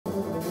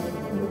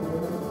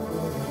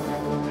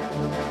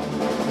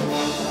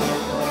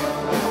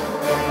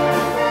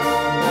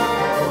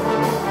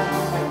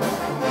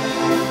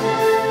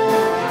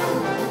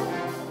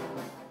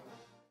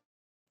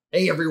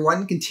Hey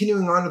everyone,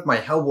 continuing on with my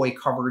Hellboy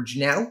coverage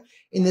now.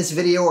 In this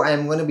video,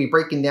 I'm going to be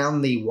breaking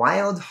down the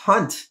Wild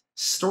Hunt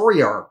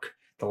story arc.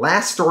 The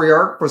last story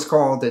arc was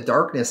called The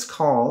Darkness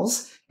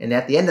Calls, and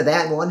at the end of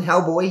that one,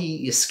 Hellboy,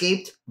 he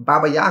escaped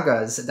Baba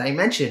Yaga's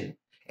dimension.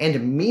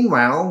 And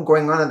meanwhile,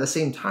 going on at the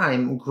same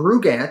time,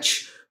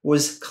 Grugach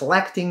was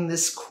collecting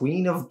this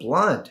Queen of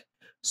Blood.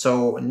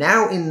 So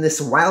now in this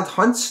Wild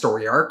Hunt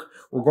story arc,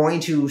 we're going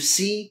to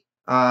see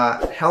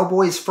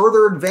Hellboy's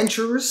further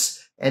adventures,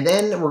 and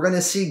then we're going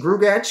to see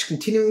Grugach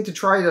continuing to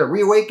try to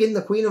reawaken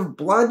the Queen of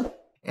Blood,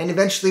 and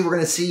eventually we're going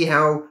to see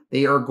how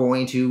they are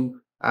going to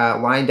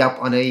wind up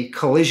on a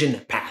collision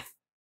path.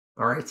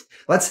 Alright,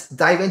 let's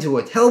dive into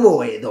it.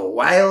 Hellboy, The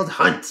Wild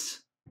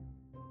Hunt.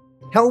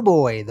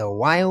 Hellboy, The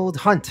Wild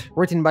Hunt,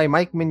 written by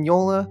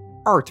Mignola,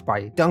 art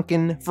by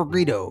Duncan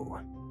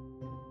Fegredo.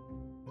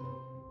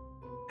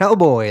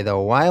 Hellboy, The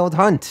Wild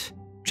Hunt,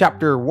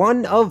 Chapter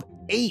 1 of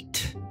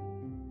 8.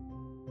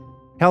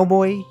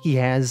 Hellboy, he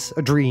has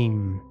a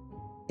dream.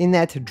 In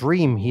that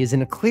dream, he is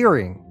in a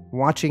clearing,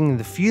 watching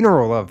the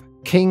funeral of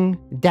King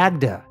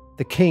Dagda,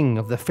 the king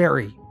of the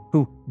fairy,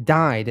 who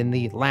died in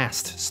the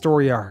last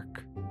story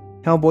arc.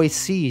 Hellboy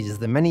sees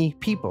the many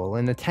people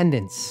in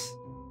attendance.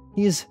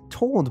 He is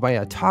told by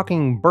a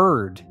talking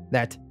bird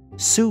that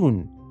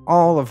soon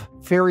all of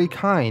fairy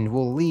kind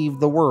will leave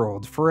the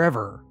world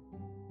forever.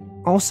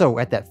 Also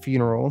at that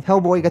funeral,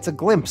 Hellboy gets a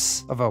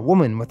glimpse of a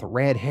woman with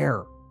red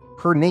hair.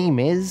 Her name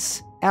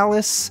is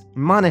Alice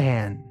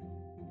Monaghan.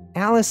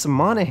 Alice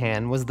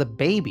Monaghan was the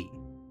baby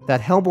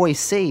that Hellboy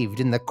saved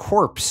in the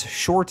Corpse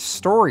short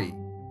story,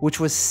 which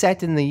was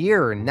set in the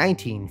year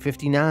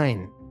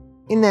 1959.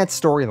 In that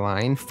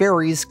storyline,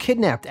 fairies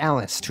kidnapped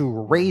Alice to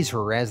raise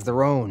her as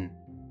their own,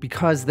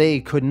 because they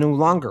could no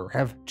longer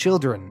have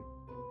children.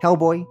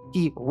 Hellboy,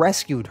 he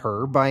rescued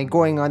her by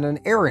going on an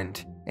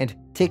errand and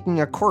taking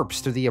a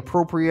corpse to the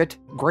appropriate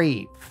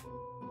grave.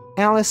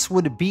 Alice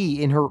would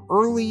be in her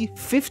early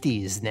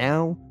 50s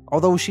now,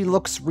 although she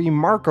looks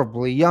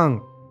remarkably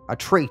young, a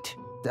trait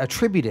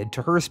attributed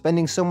to her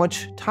spending so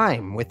much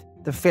time with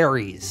the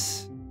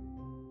fairies.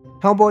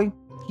 Hellboy,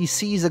 he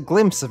sees a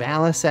glimpse of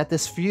Alice at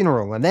this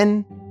funeral, and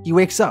then he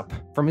wakes up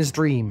from his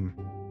dream.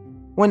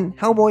 When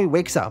Hellboy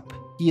wakes up,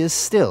 he is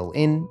still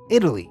in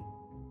Italy.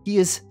 He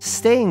is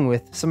staying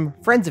with some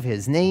friends of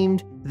his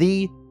named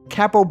the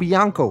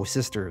Capobianco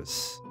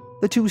sisters.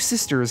 The two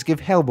sisters give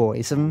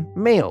Hellboy some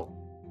mail.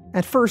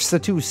 At first, the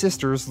two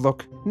sisters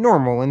look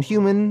normal and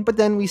human, but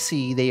then we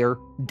see they are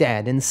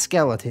dead and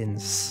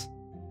skeletons.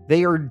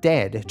 They are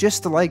dead,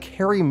 just like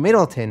Harry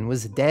Middleton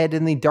was dead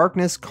in the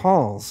Darkness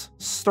Calls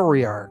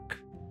story arc.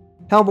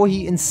 Hellboy,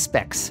 he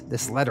inspects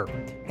this letter,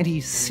 and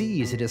he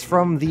sees it is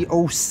from the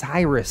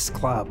Osiris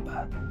Club.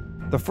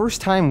 The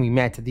first time we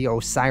met the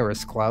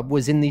Osiris Club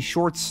was in the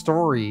short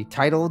story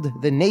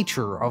titled The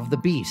Nature of the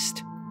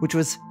Beast, which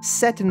was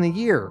set in the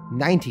year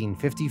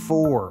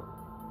 1954.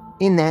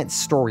 In that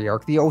story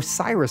arc, the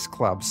Osiris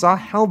Club saw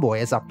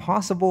Hellboy as a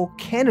possible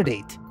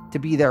candidate to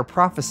be their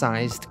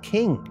prophesized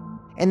king,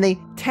 and they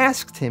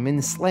tasked him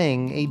in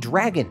slaying a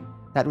dragon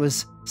that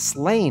was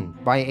slain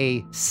by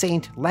a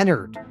Saint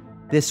Leonard.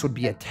 This would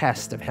be a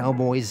test of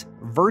Hellboy's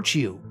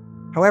virtue.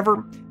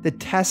 However, the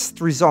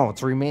test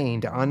results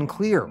remained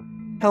unclear.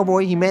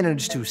 Hellboy, he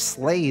managed to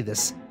slay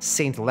this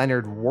Saint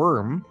Leonard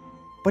worm,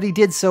 but he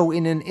did so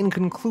in an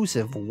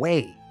inconclusive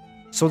way.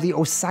 So the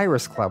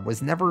Osiris Club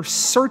was never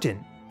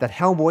certain that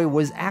Hellboy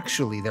was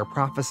actually their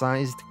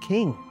prophesized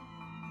king.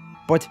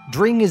 But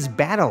during his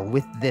battle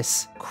with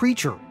this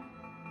creature,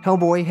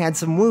 Hellboy had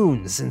some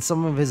wounds and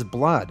some of his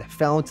blood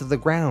fell to the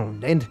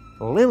ground, and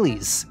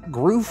lilies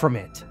grew from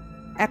it,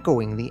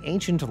 echoing the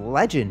ancient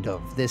legend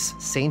of this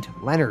Saint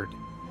Leonard.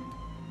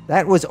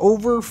 That was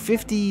over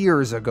 50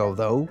 years ago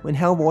though, and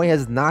Hellboy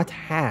has not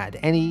had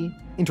any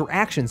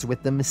interactions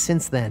with them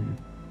since then.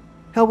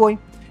 Hellboy,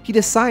 he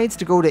decides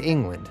to go to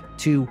England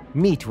to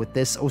meet with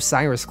this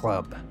Osiris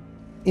Club.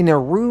 In a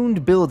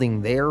ruined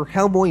building there,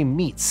 Hellboy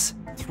meets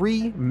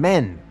 3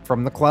 men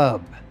from the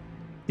club.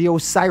 The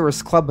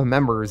Osiris Club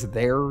members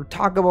there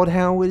talk about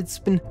how it's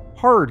been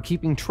hard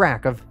keeping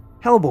track of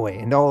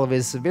Hellboy and all of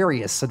his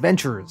various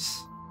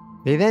adventures.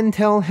 They then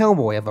tell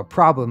Hellboy of a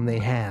problem they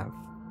have.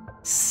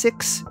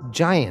 6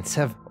 giants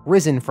have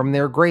risen from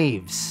their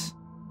graves,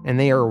 and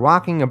they are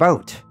walking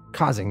about,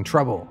 causing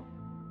trouble.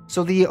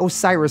 So the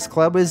Osiris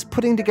Club is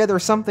putting together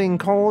something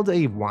called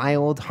a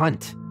Wild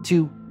Hunt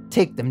to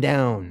take them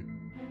down.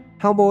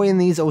 Hellboy and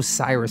these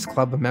Osiris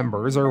Club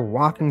members are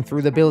walking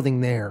through the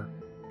building there.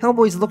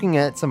 Hellboy's looking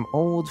at some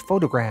old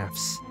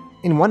photographs.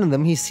 In one of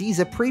them, he sees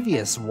a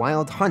previous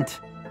Wild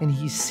Hunt, and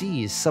he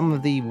sees some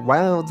of the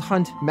Wild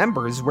Hunt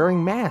members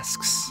wearing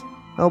masks.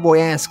 Hellboy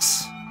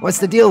asks, "What's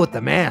the deal with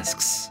the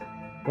masks?"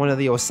 One of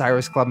the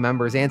Osiris Club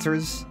members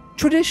answers,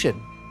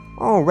 "Tradition.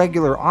 All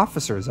regular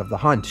officers of the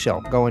hunt shall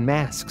go in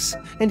masks,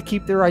 and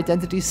keep their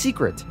identity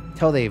secret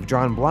till they've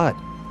drawn blood."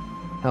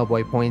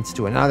 Hellboy points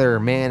to another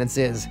man and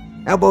says,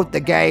 "How about the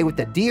guy with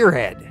the deer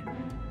head?"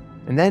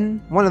 And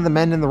then one of the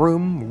men in the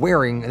room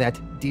wearing that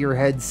deer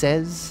head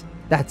says,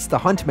 "That's the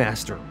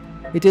Huntmaster."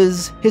 It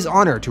is his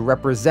honor to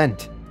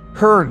represent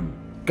Hearn,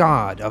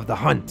 god of the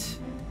hunt.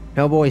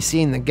 Hellboy,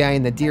 seeing the guy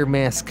in the deer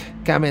mask,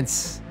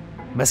 comments,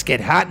 "Must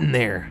get hot in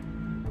there."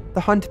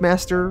 The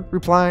Huntmaster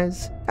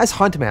replies, "As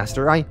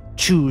Huntmaster, I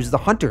choose the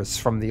hunters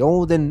from the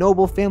old and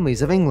noble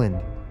families of England,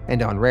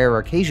 and on rare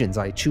occasions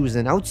I choose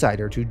an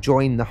outsider to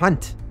join the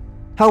hunt.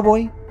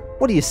 Hellboy,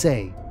 what do you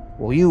say?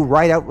 Will you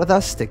ride out with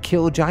us to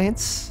kill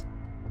giants?"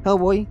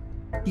 Hellboy,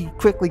 he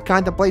quickly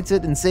contemplates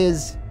it and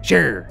says,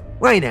 "Sure,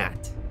 why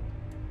not?"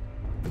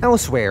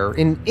 Elsewhere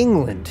in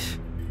England,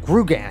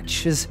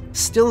 Grugach is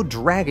still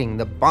dragging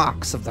the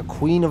box of the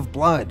Queen of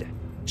Blood.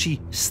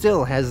 She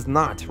still has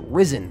not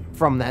risen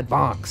from that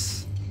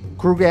box.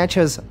 Grugach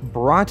has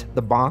brought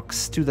the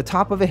box to the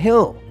top of a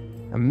hill,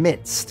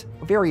 amidst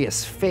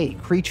various fey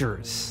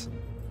creatures.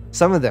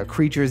 Some of the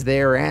creatures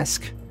there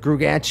ask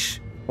Grugach,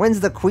 "When's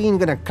the Queen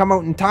gonna come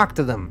out and talk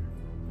to them?"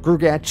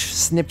 Grugach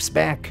snips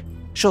back,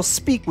 "She'll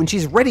speak when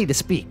she's ready to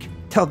speak.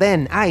 Till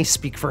then, I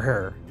speak for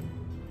her."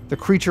 The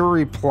creature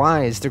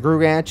replies to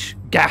Grugach,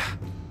 "Gah!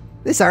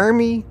 This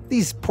army,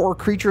 these poor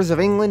creatures of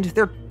England,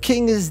 their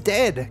king is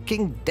dead.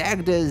 King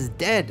Dagda is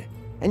dead.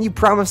 And you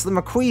promised them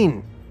a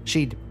queen.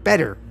 She'd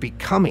better be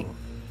coming.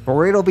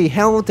 For it'll be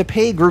hell to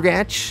pay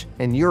Grugach,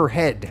 and your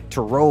head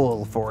to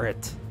roll for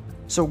it."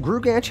 So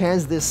Grugach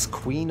has this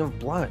Queen of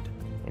Blood,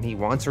 and he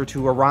wants her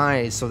to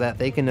arise so that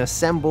they can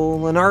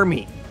assemble an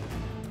army.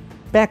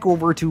 Back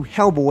over to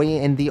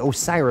Hellboy and the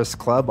Osiris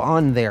Club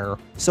on their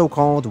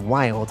so-called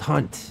wild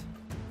hunt.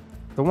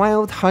 The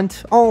wild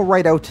hunt all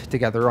ride out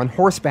together on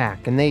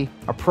horseback and they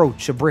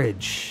approach a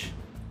bridge.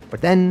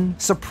 But then,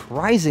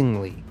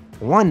 surprisingly,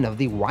 one of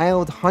the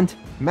wild hunt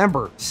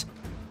members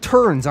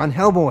turns on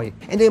Hellboy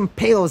and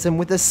impales him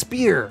with a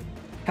spear.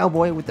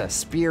 Hellboy, with a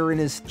spear in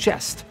his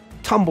chest,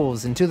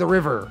 tumbles into the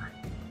river.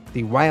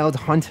 The wild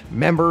hunt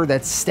member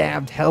that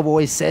stabbed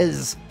Hellboy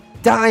says,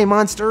 "Die,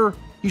 monster!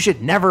 You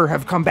should never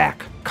have come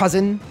back,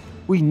 cousin.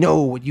 We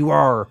know what you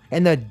are,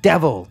 and the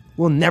devil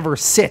will never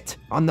sit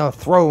on the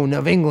throne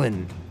of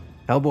England."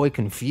 Hellboy,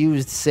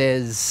 confused,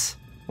 says,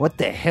 "What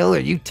the hell are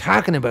you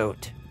talking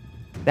about?"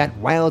 That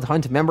wild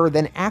hunt member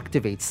then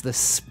activates the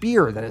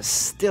spear that is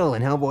still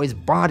in Hellboy's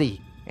body,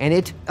 and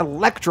it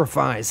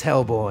electrifies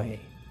Hellboy.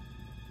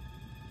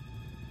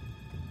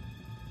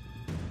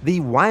 The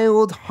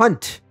Wild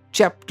Hunt,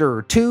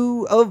 Chapter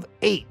 2 of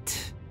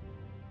 8.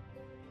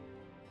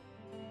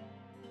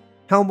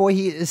 Hellboy,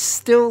 he is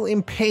still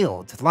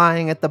impaled,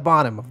 lying at the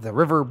bottom of the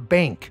river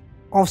bank,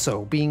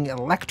 also being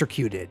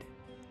electrocuted.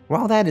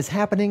 While that is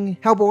happening,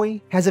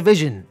 Hellboy has a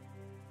vision.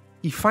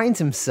 He finds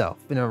himself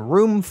in a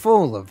room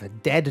full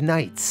of dead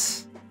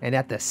knights, and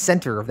at the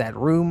center of that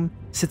room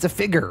sits a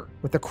figure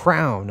with a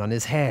crown on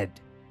his head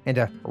and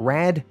a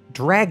rad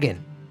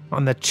dragon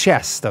on the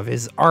chest of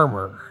his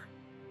armor.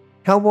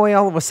 Hellboy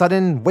all of a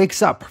sudden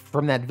wakes up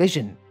from that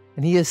vision,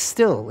 and he is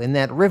still in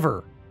that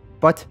river,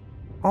 but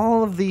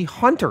all of the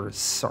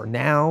hunters are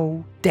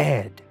now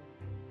dead.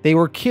 They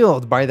were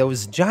killed by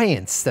those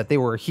giants that they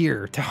were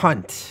here to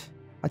hunt.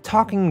 A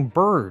talking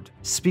bird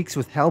speaks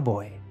with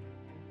Hellboy.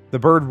 The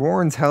bird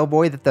warns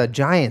Hellboy that the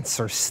giants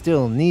are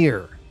still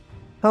near.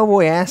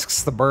 Hellboy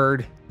asks the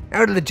bird,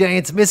 "How did the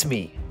giants miss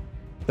me?"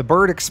 The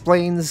bird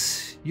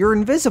explains, "You're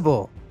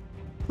invisible.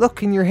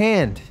 Look in your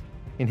hand."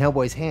 In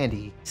Hellboy's hand,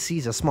 he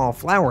sees a small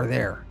flower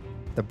there.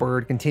 The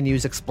bird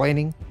continues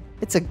explaining,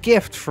 "It's a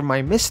gift from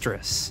my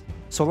mistress.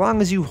 So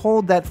long as you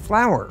hold that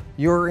flower,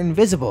 you're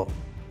invisible.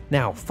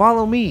 Now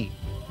follow me."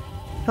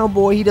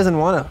 Hellboy, he doesn't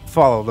want to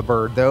follow the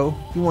bird though.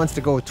 He wants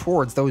to go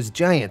towards those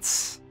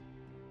giants.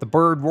 The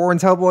bird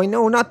warns Hellboy,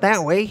 "No, not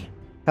that way."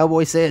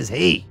 Hellboy says,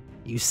 "Hey,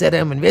 you said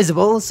I'm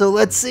invisible, so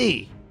let's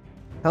see."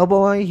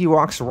 Hellboy, he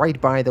walks right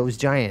by those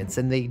giants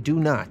and they do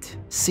not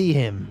see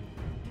him.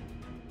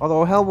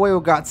 Although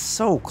Hellboy got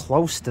so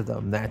close to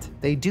them that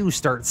they do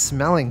start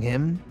smelling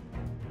him.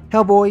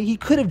 Hellboy, he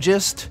could have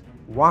just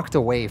walked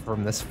away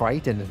from this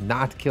fight and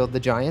not killed the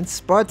giants,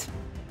 but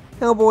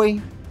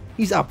Hellboy,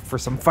 he's up for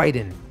some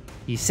fighting.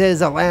 He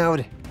says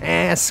aloud,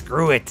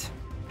 "Screw it."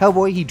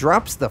 Hellboy, he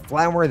drops the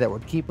flower that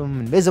would keep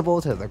him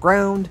invisible to the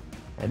ground,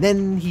 and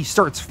then he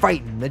starts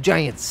fighting the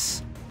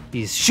giants.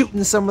 He's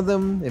shooting some of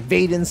them,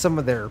 evading some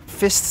of their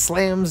fist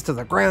slams to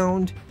the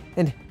ground,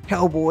 and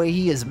Hellboy,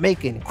 he is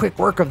making quick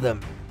work of them.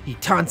 He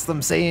taunts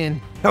them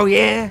saying, "Oh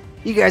yeah?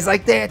 You guys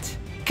like that?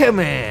 Come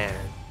on."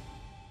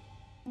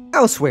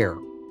 Elsewhere,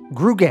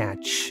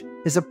 Grugach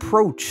is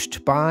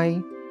approached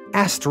by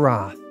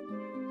Astaroth.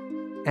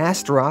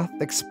 Astaroth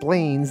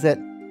explains that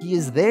he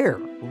is there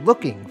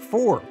looking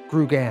for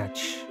Grugach.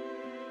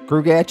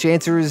 Grugach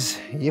answers,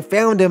 "You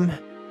found him."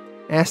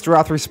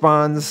 Astaroth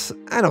responds,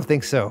 "I don't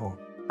think so.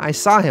 I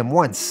saw him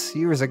once,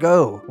 years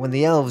ago, when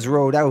the elves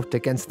rode out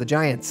against the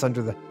giants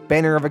under the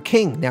banner of a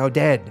king now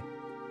dead.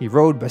 He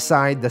rode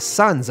beside the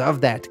sons of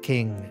that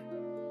king."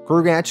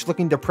 Grugach,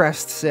 looking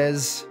depressed,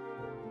 says,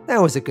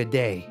 "That was a good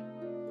day.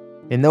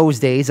 In those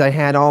days, I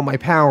had all my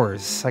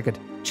powers. I could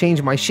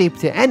change my shape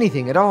to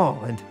anything at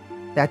all, and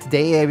that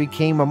day I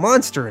became a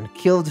monster and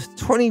killed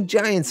 20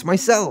 giants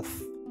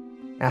myself."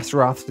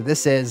 Astaroth to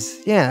this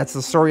says, "Yeah, that's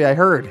the story I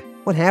heard.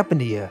 What happened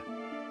to you?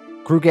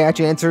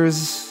 Grugach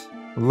answers,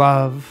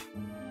 love.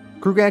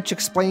 Grugach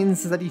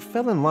explains that he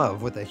fell in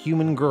love with a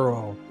human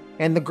girl,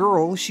 and the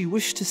girl, she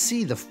wished to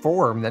see the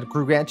form that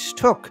Grugach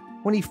took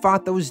when he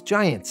fought those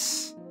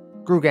giants.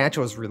 Grugach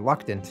was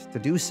reluctant to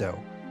do so,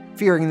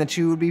 fearing that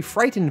she would be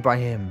frightened by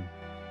him.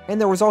 And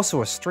there was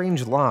also a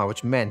strange law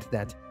which meant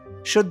that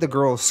should the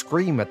girl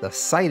scream at the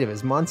sight of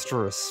his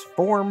monstrous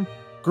form,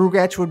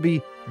 Grugach would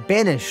be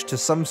banished to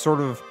some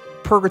sort of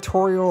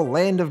purgatorial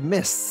land of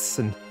mists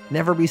and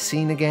never be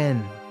seen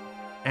again.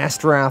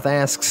 Astaroth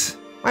asks,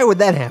 why would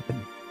that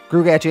happen?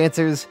 Grugach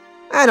answers,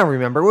 I don't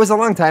remember, it was a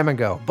long time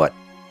ago, but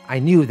I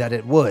knew that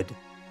it would.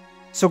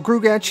 So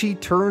Grugach, he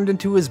turned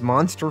into his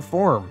monster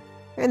form,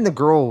 and the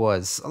girl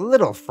was a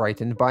little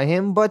frightened by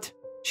him, but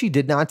she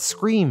did not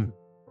scream.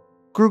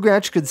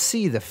 Grugach could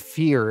see the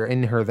fear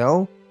in her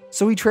though,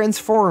 so he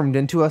transformed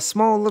into a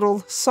small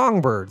little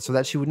songbird so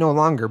that she would no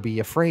longer be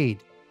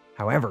afraid.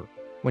 However,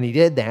 when he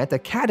did that, a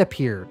cat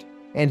appeared,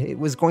 and it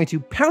was going to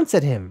pounce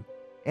at him,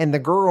 and the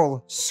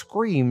girl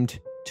screamed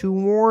to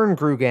warn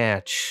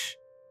Grugach.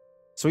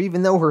 So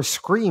even though her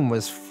scream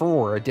was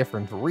for a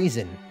different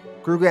reason,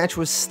 Grugach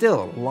was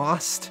still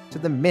lost to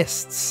the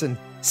mists and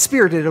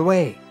spirited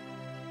away.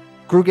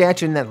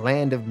 Grugach in that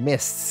land of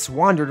mists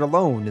wandered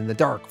alone in the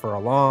dark for a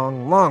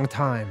long, long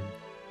time,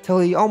 till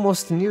he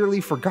almost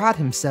nearly forgot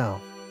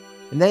himself,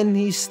 and then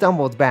he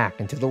stumbled back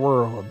into the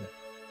world.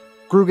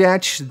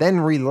 Grugach then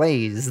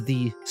relays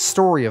the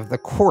story of the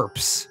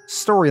corpse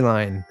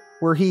storyline,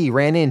 where he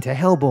ran into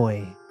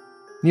Hellboy.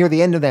 Near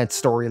the end of that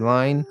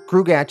storyline,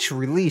 Grugach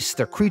released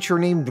a creature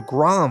named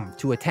Grom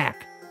to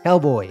attack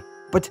Hellboy,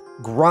 but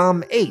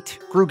Grom ate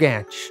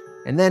Grugach,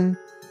 and then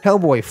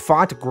Hellboy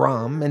fought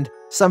Grom and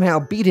somehow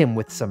beat him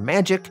with some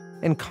magic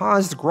and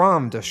caused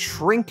Grom to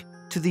shrink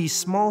to the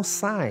small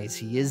size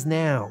he is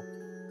now.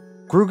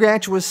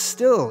 Grugach was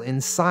still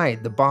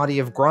inside the body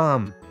of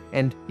Grom,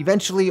 and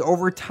eventually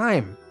over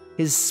time,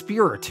 his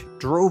spirit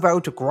drove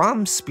out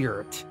Grom's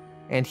spirit,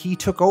 and he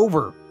took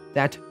over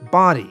that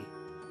body.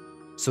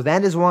 So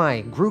that is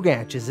why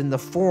Grugach is in the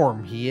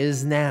form he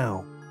is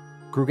now.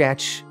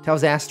 Grugach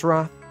tells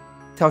Astaroth,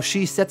 till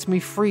she sets me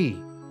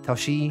free, till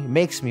she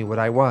makes me what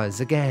I was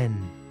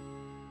again.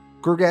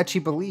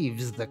 Grugach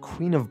believes the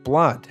Queen of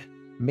Blood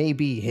may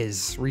be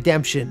his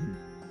redemption.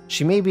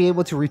 She may be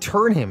able to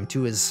return him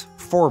to his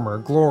former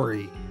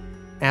glory.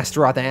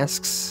 Astaroth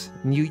asks,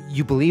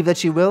 you believe that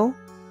she will?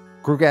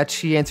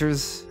 Grugach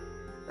answers,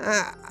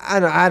 I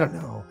don't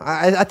know.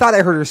 I thought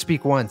I heard her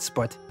speak once,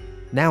 but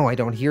now I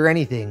don't hear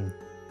anything.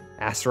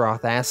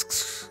 Astaroth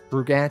asks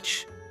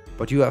Grugach,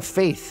 but you have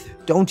faith,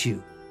 don't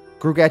you?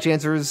 Grugach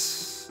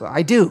answers,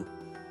 I do.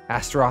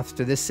 Astaroth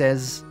to this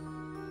says,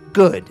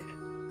 good.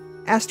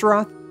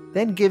 Astaroth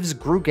then gives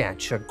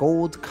Grugach a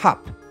gold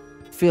cup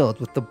filled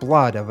with the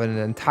blood of an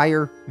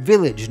entire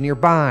village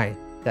nearby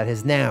that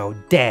is now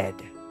dead.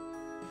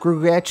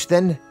 Grugach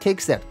then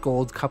takes that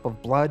gold cup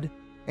of blood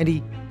and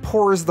he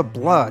pours the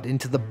blood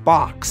into the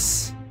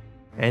box.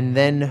 And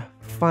then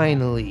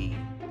finally,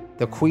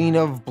 the Queen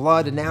of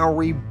Blood, now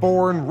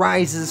reborn,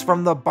 rises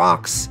from the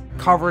box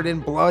covered in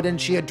blood, and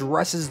she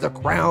addresses the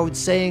crowd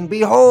saying,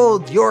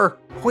 behold your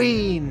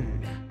queen!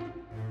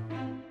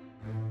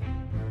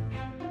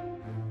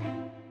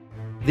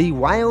 The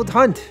Wild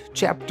Hunt,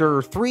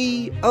 Chapter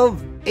 3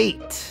 of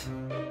 8.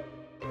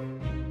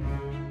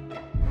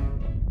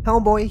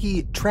 Hellboy,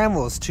 he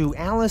travels to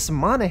Alice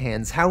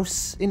Monaghan's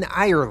house in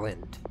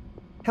Ireland.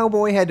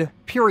 Hellboy had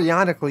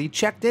periodically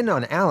checked in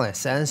on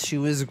Alice as she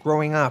was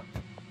growing up,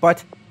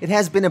 but it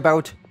has been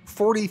about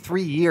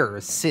 43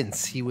 years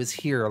since he was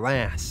here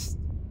last.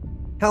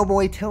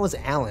 Hellboy tells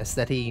Alice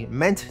that he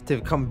meant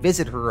to come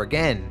visit her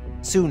again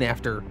soon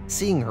after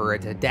seeing her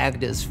at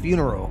Dagda's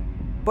funeral,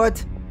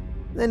 but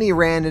then he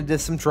ran into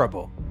some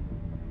trouble.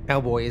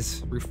 Hellboy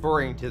is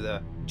referring to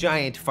the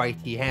giant fight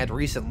he had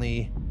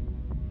recently.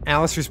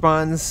 Alice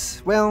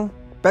responds, well,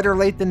 better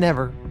late than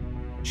never.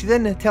 She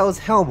then tells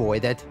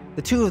Hellboy that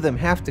the two of them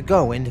have to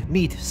go and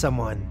meet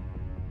someone.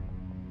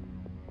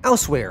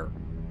 Elsewhere,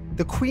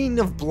 the Queen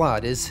of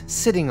Blood is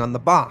sitting on the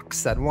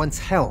box that once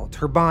held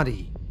her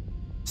body.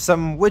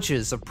 Some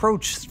witches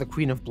approach the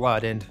Queen of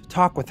Blood and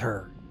talk with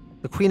her.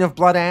 The Queen of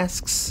Blood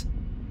asks,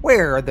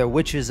 where are the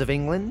witches of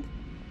England?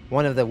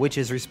 One of the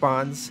witches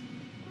responds,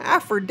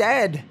 half are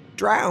dead,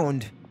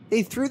 drowned.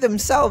 They threw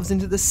themselves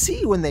into the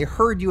sea when they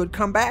heard you had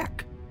come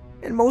back.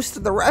 And most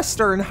of the rest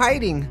are in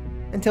hiding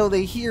until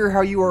they hear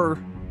how you are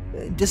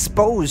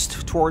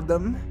disposed toward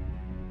them.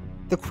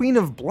 The Queen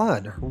of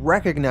Blood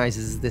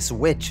recognizes this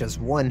witch as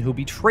one who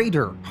betrayed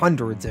her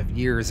hundreds of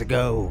years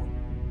ago.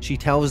 She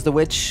tells the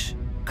witch,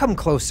 come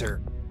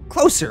closer.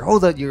 Closer,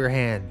 hold out your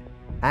hand.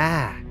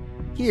 Ah,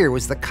 here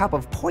was the cup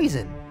of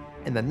poison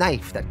and the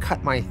knife that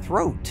cut my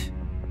throat.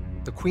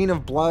 The Queen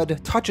of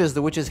Blood touches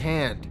the witch's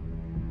hand,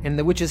 and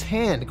the witch's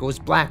hand goes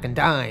black and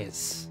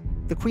dies.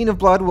 The Queen of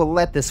Blood will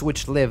let this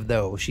witch live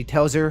though. She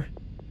tells her,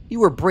 you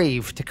were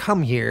brave to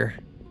come here.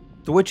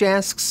 The witch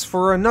asks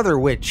for another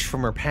witch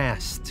from her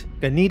past,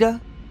 Ganita.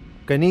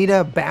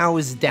 Ganita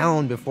bows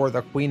down before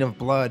the Queen of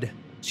Blood.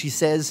 She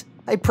says,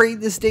 I prayed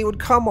this day would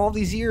come all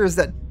these years,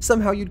 that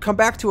somehow you'd come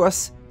back to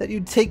us, that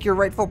you'd take your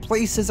rightful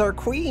place as our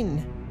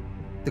queen."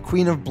 The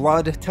Queen of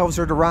Blood tells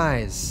her to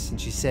rise, and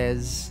she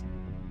says,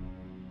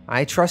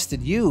 "I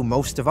trusted you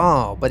most of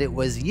all, but it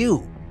was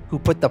you who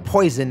put the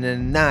poison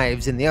and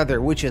knives in the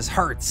other witches'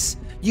 hearts.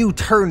 You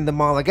turned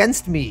them all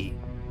against me."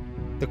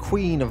 The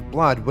Queen of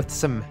Blood, with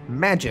some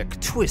magic,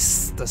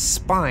 twists the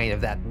spine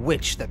of that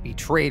witch that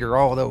betrayed her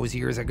all those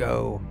years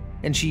ago,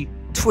 and she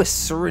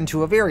twists her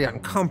into a very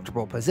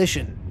uncomfortable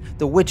position.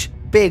 The witch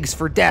begs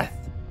for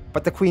death,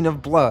 but the Queen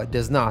of Blood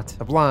does not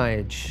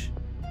oblige.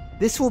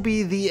 This will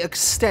be the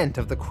extent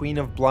of the Queen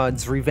of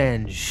Blood's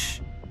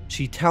revenge.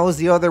 She tells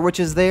the other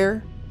witches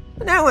there,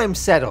 "Now I'm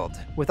settled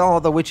with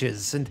all the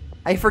witches, and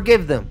I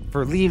forgive them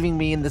for leaving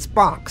me in this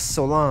box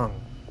so long.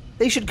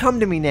 They should come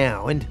to me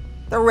now, and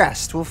the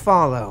rest will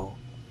follow."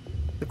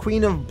 The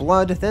Queen of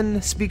Blood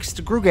then speaks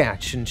to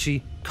Grugach, and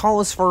she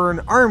calls for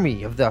an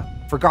army of the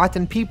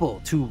forgotten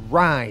people to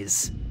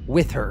rise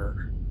with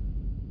her.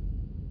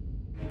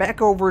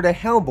 Back over to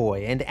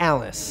Hellboy and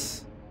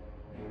Alice.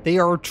 They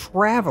are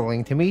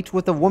traveling to meet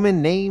with a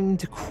woman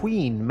named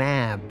Queen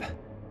Mab.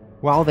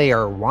 While they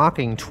are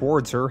walking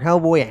towards her,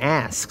 Hellboy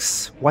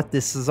asks what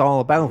this is all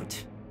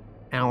about.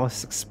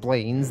 Alice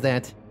explains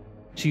that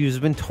she's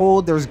been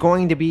told there's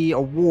going to be a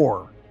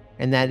war,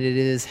 and that it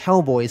is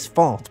Hellboy's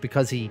fault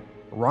because he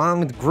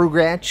wronged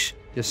Grugach,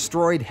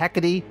 destroyed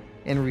Hecate,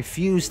 and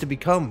refused to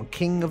become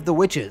king of the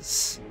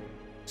witches.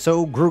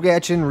 So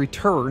Grugach in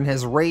return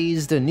has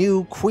raised a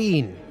new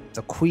queen,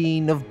 the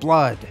Queen of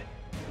Blood.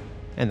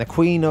 And the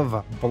Queen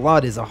of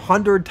Blood is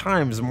 100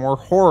 times more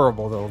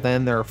horrible though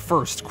than their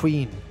first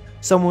queen.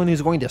 Someone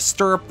who's going to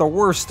stir up the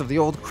worst of the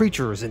old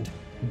creatures and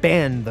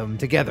band them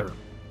together.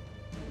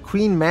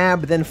 Queen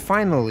Mab then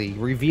finally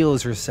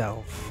reveals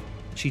herself.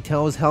 She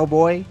tells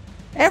Hellboy,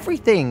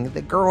 "Everything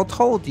the girl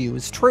told you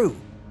is true.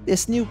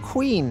 This new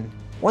queen,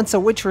 once a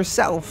witch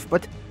herself,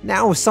 but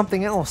now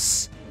something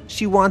else.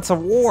 She wants a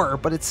war,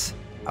 but it's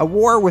a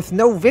war with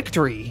no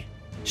victory.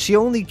 She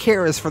only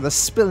cares for the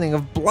spilling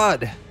of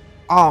blood.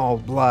 All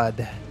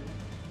blood.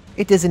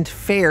 It isn't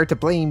fair to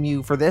blame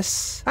you for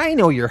this. I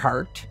know your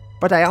heart,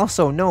 but I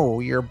also know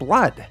your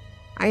blood.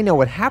 I know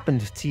what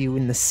happened to you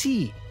in the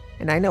sea,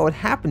 and I know what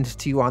happened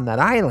to you on that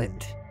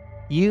island.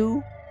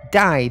 You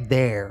died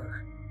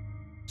there."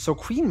 So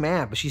Queen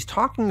Mab, she's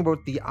talking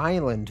about the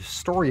island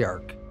story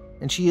arc,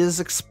 and she is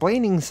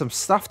explaining some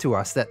stuff to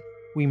us that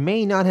we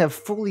may not have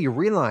fully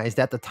realized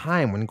at the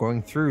time when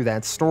going through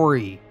that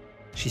story.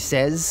 She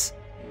says,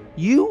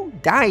 "You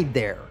died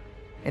there,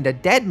 and a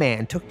dead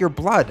man took your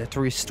blood to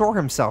restore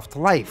himself to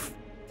life,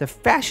 to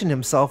fashion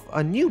himself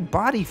a new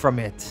body from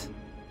it.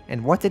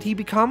 And what did he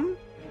become?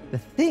 The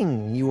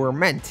thing you were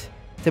meant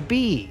to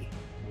be.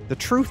 The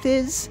truth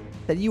is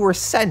that you were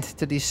sent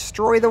to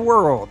destroy the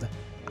world.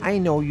 I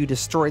know you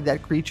destroyed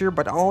that creature,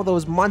 but all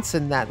those months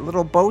in that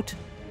little boat,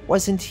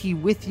 wasn't he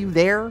with you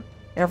there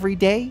every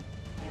day?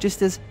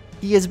 Just as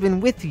he has been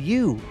with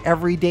you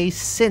every day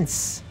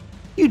since.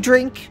 You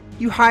drink,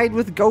 you hide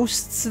with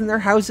ghosts in their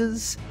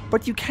houses,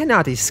 but you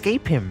cannot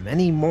escape him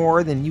any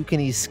more than you can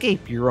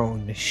escape your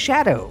own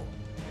shadow.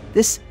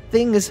 This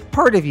thing is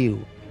part of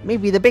you,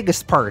 maybe the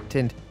biggest part,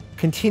 and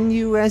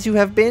continue as you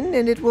have been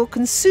and it will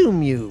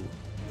consume you.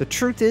 The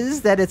truth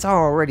is that it's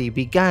already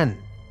begun,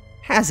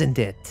 hasn't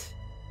it?"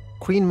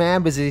 Queen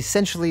Mab is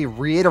essentially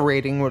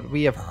reiterating what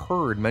we have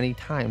heard many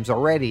times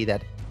already,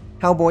 that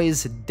Hellboy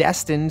is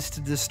destined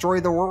to destroy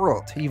the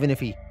world, even if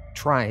he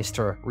tries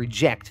to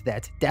reject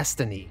that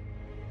destiny.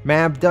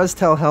 Mab does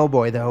tell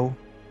Hellboy, though,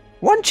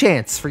 "One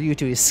chance for you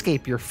to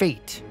escape your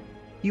fate.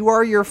 You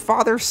are your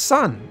father's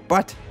son,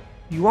 but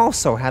you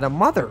also had a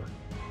mother.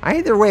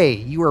 Either way,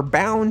 you are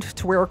bound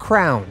to wear a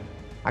crown.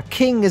 A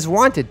king is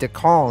wanted to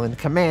call and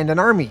command an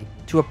army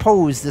to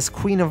oppose this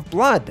Queen of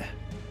Blood."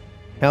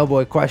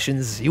 Hellboy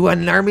questions, "You want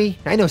an army?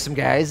 I know some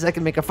guys. I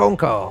can make a phone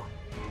call."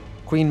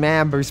 Queen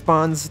Mab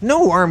responds,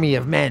 "No army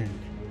of men.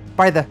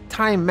 By the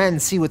time men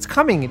see what's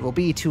coming, it will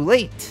be too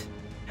late."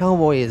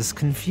 Hellboy is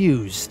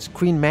confused.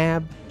 Queen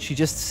Mab, she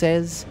just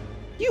says,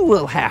 "You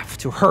will have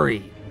to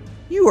hurry.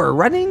 You are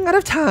running out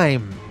of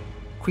time."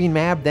 Queen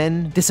Mab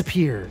then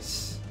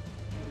disappears.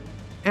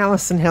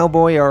 Alice and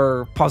Hellboy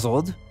are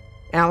puzzled.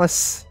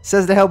 Alice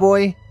says to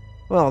Hellboy,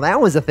 "Well,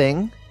 that was a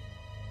thing.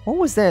 What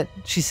was that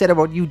she said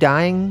about you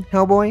dying,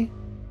 Hellboy?"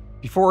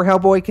 Before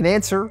Hellboy can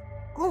answer,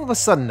 all of a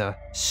sudden a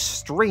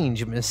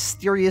strange,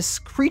 mysterious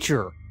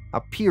creature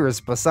appears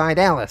beside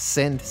Alice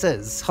and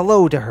says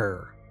hello to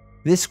her.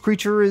 This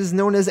creature is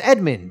known as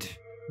Edmund,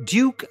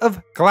 Duke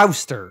of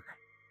Gloucester.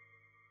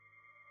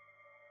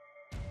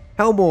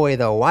 Hellboy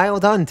the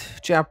Wild Hunt,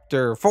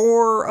 Chapter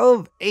 4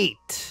 of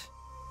 8.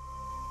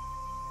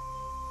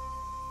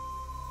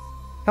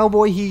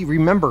 Hellboy, he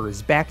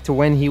remembers back to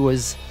when he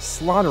was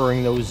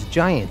slaughtering those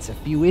giants a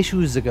few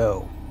issues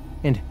ago,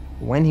 and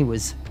when he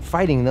was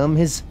fighting them,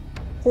 his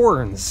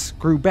horns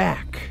grew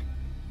back.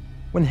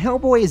 When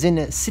Hellboy is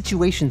in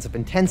situations of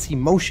intense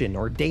emotion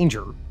or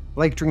danger,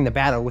 like during the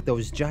battle with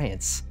those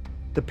giants,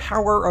 the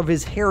power of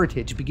his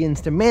heritage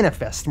begins to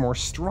manifest more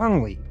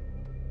strongly.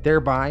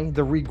 Thereby,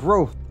 the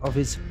regrowth of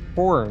his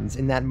horns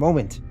in that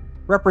moment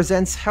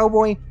represents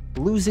Hellboy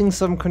losing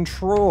some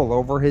control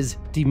over his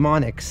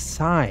demonic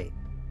side,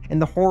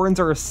 and the horns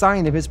are a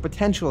sign of his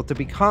potential to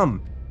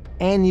become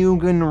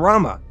Anyugan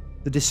Rama,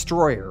 the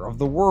destroyer of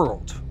the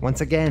world,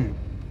 once again.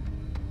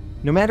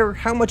 No matter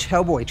how much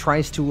Hellboy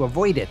tries to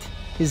avoid it,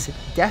 his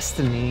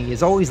destiny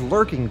is always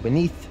lurking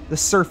beneath the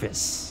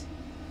surface.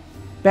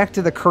 Back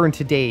to the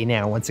current day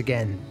now once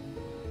again.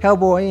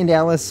 Hellboy and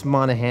Alice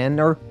Monaghan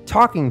are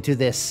talking to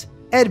this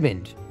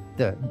Edmund,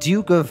 the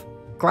Duke of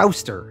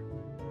Gloucester.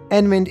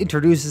 Edmund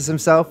introduces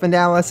himself, and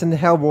Alice and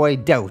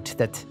Hellboy doubt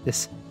that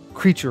this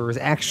creature is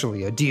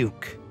actually a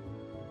duke.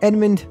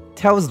 Edmund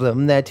tells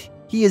them that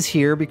he is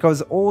here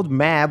because old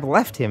Mab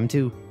left him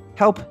to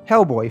help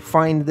Hellboy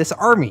find this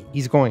army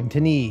he's going to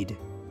need.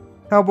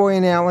 Hellboy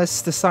and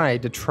Alice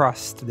decide to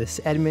trust this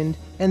Edmund,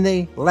 and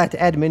they let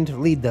Edmund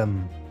lead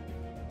them.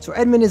 So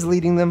Edmund is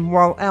leading them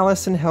while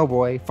Alice and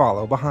Hellboy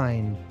follow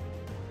behind.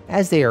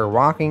 As they are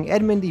walking,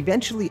 Edmund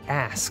eventually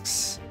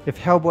asks if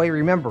Hellboy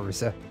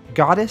remembers a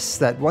goddess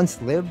that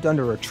once lived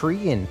under a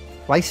tree in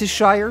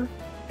Leicestershire.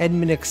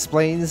 Edmund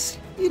explains,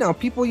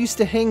 people used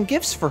to hang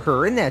gifts for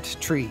her in that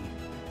tree.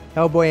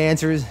 Hellboy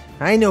answers,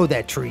 I know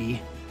that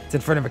tree. It's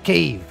in front of a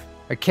cave.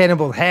 A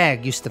cannibal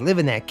hag used to live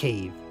in that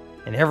cave,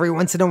 and every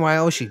once in a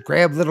while she'd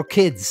grab little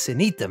kids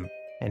and eat them,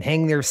 and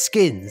hang their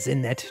skins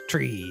in that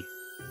tree.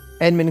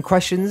 Edmund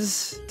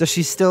questions, does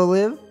she still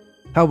live?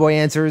 Hellboy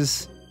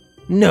answers,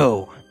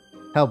 no.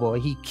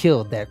 Hellboy, he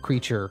killed that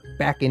creature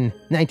back in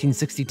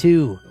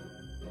 1962.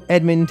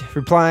 Edmund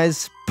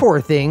replies, poor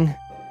thing.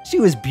 She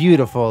was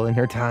beautiful in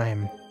her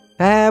time.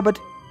 But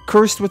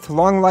cursed with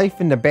long life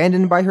and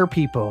abandoned by her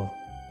people.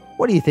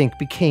 What do you think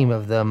became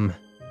of them?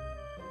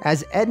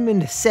 As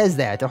Edmund says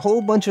that, a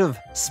whole bunch of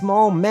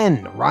small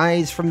men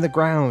rise from the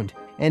ground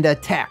and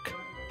attack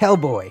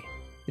Hellboy.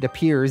 It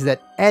appears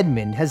that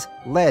Edmund has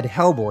led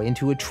Hellboy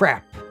into a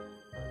trap.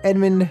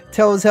 Edmund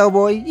tells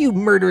Hellboy, you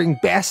murdering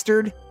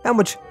bastard, how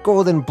much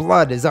golden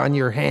blood is on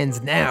your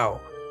hands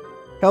now?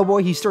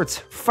 Hellboy, he starts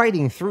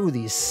fighting through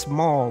these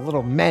small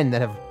little men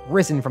that have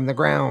risen from the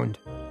ground.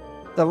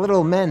 The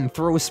little men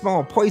throw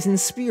small poison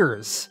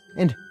spears,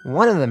 and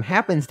one of them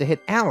happens to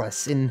hit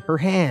Alice in her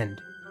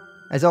hand.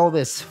 As all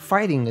this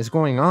fighting is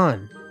going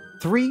on,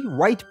 3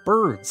 white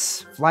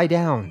birds fly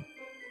down.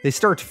 They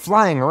start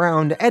flying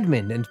around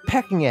Edmund and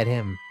pecking at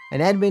him,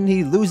 and Edmund,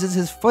 he loses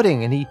his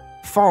footing and he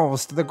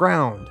falls to the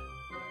ground.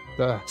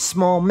 The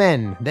small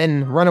men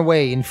then run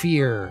away in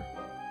fear.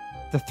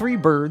 The 3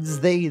 birds,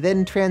 they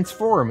then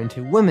transform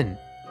into women,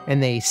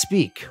 and they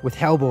speak with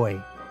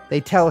Hellboy.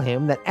 They tell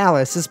him that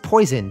Alice is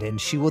poisoned and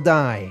she will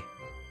die.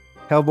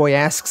 Hellboy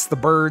asks the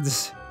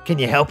birds, can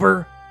you help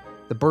her?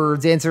 The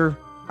birds answer,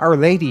 Our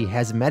Lady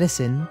has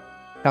medicine.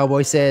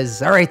 Hellboy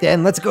says, alright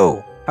then, let's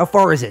go. How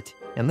far is it?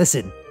 And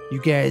listen,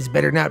 you guys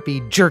better not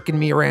be jerking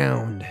me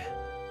around.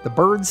 The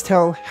birds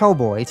tell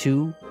Hellboy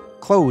to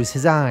close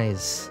his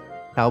eyes.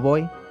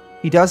 Hellboy,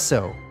 he does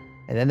so,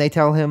 and then they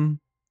tell him,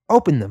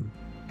 open them.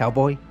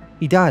 Hellboy,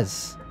 he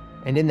does.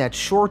 And in that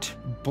short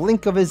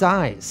blink of his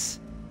eyes,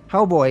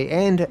 Hellboy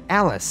and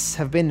Alice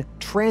have been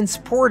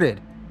transported,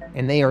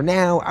 and they are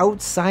now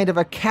outside of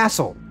a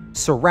castle,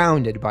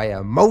 surrounded by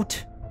a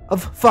moat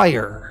of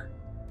fire.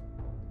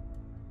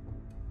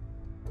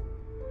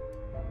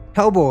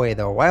 Hellboy,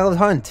 The Wild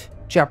Hunt,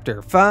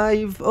 Chapter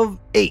 5 of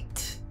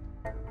 8.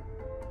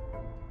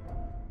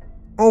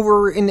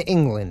 Over in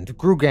England,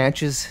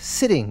 Grugach is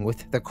sitting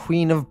with the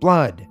Queen of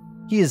Blood.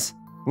 He is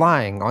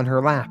lying on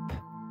her lap.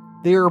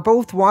 They are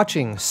both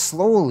watching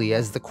slowly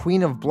as the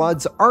Queen of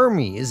Blood's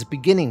army is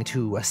beginning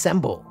to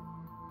assemble.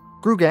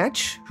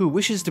 Grugach, who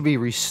wishes to be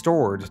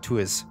restored to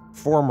his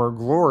former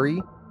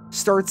glory,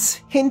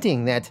 starts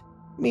hinting that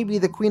maybe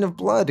the Queen of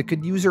Blood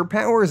could use her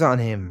powers on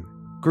him.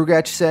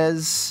 Grugach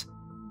says,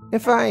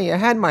 if I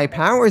had my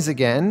powers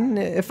again,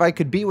 if I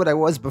could be what I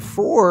was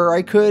before,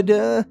 I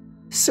could,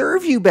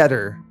 serve you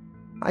better.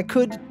 I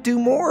could do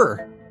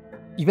more.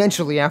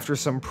 Eventually, after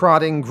some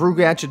prodding,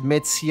 Grugach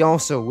admits he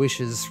also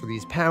wishes for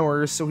these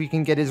powers so he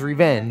can get his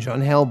revenge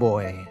on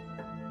Hellboy.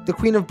 The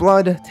Queen of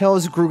Blood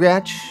tells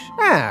Grugach,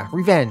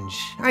 revenge,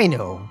 I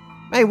know.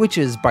 My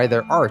witches by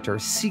their art are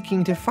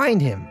seeking to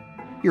find him.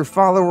 Your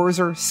followers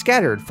are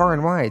scattered far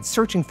and wide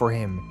searching for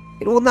him.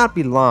 It will not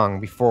be long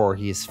before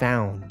he is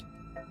found.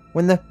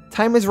 When the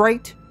time is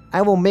right,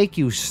 I will make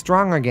you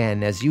strong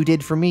again as you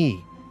did for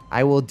me.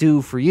 I will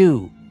do for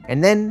you,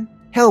 and then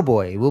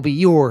Hellboy will be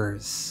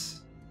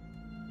yours.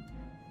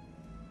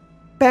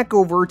 Back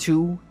over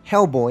to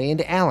Hellboy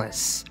and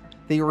Alice.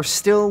 They are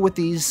still with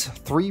these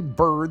 3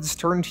 birds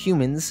turned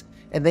humans,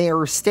 and they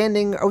are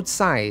standing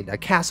outside a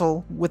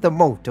castle with a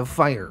moat of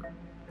fire.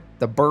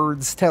 The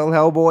birds tell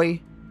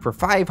Hellboy, for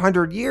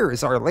 500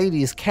 years Our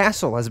Lady's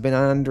castle has been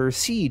under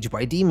siege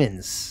by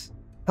demons.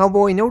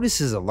 Hellboy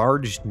notices a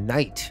large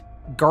knight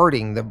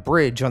guarding the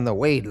bridge on the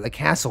way to the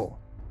castle.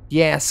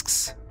 He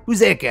asks, who's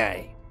that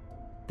guy?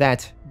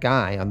 That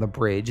guy on the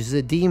bridge is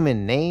a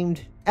demon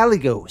named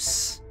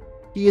Eligos.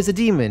 He is a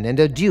demon and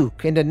a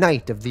duke and a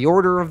knight of the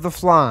Order of the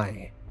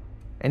Fly.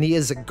 and he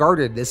has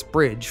guarded this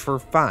bridge for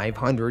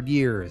 500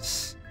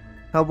 years.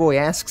 Hellboy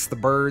asks the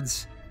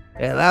birds,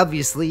 "Well,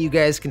 obviously you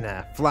guys can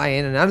fly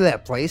in and out of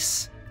that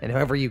place, and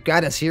however you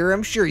got us here,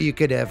 I'm sure you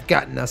could have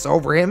gotten us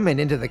over him and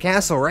into the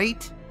castle,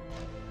 right?"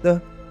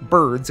 The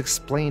birds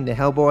explain to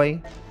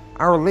Hellboy,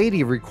 "Our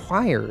Lady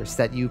requires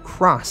that you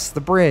cross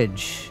the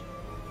bridge."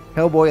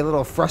 Hellboy, a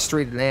little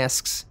frustrated,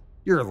 asks,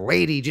 "Your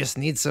lady just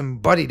needs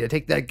somebody to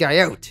take that guy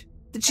out.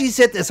 Did she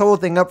set this whole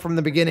thing up from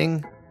the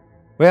beginning?"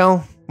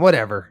 Well,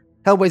 whatever.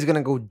 Hellboy's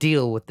gonna go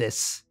deal with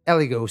this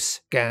Eligos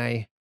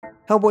guy.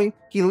 Hellboy,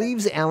 he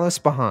leaves Alice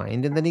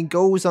behind and then he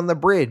goes on the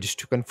bridge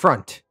to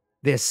confront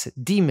this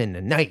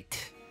demon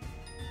knight.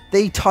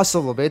 They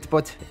tussle a bit,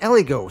 but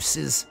Eligos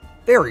is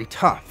very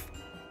tough,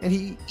 and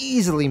he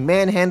easily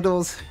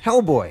manhandles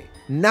Hellboy,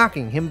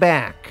 knocking him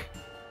back.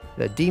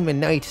 The demon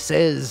knight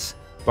says,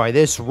 "By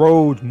this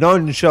road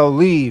none shall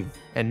leave,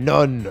 and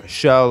none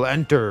shall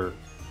enter.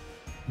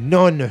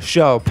 None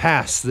shall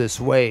pass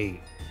this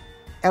way."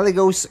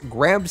 Eligos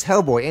grabs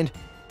Hellboy and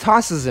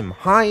tosses him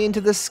high into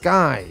the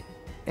sky,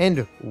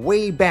 and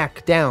way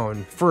back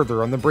down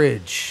further on the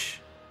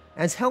bridge.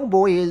 As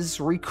Hellboy is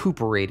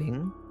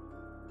recuperating,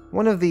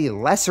 one of the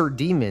lesser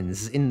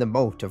demons in the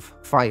moat of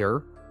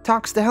fire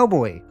talks to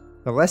Hellboy.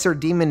 The lesser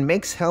demon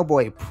makes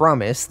Hellboy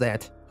promise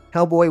that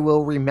Hellboy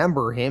will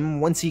remember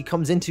him once he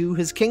comes into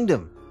his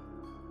kingdom.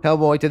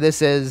 Hellboy to this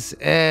says,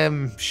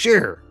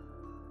 sure.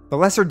 The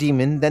lesser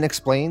demon then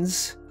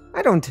explains,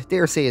 "I don't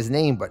dare say his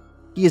name, but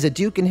he is a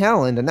duke in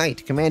hell and a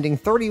knight commanding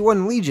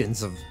 31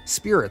 legions of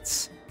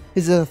spirits.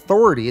 His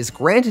authority is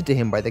granted to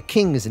him by the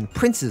kings and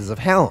princes of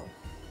hell,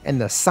 and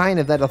the sign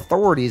of that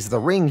authority is the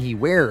ring he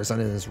wears on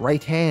his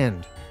right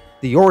hand,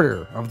 the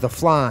Order of the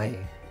Fly.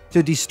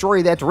 To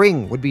destroy that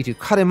ring would be to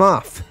cut him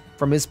off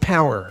from his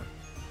power."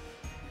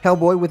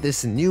 Hellboy, with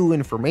this new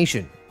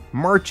information,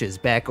 marches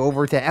back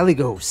over to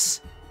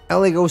Eligos.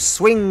 Eligos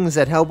swings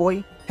at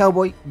Hellboy.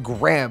 Hellboy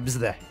grabs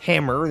the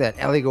hammer that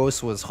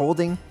Eligos was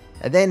holding,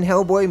 and then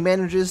Hellboy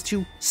manages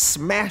to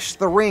smash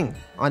the ring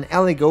on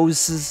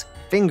Eligos'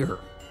 finger.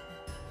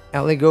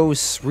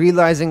 Eligos,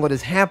 realizing what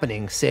is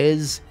happening,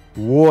 says,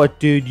 "What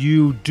did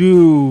you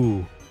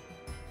do?"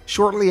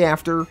 Shortly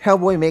after,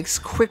 Hellboy makes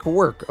quick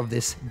work of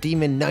this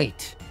demon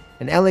knight,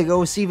 and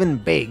Eligos even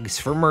begs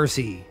for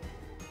mercy.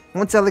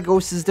 Once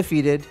Eligos is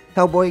defeated,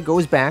 Hellboy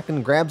goes back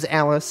and grabs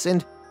Alice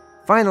and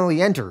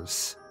finally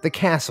enters the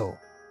castle.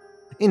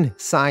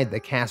 Inside the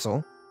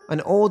castle,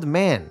 an old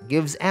man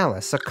gives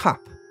Alice a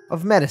cup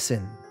of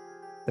medicine.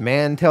 The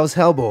man tells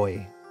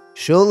Hellboy,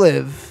 "She'll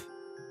live."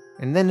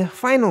 And then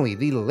finally,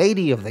 the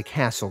lady of the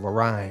castle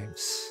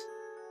arrives.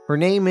 Her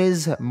name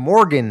is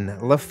Morgan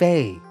Le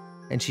Fay,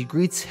 and she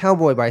greets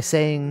Hellboy by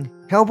saying,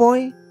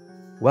 "Hellboy,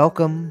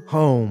 welcome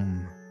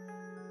home."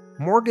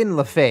 Morgan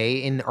Le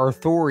Fay, in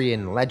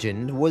Arthurian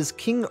legend, was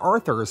King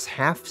Arthur's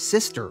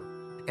half-sister,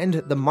 and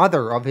the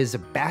mother of his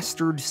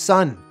bastard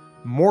son,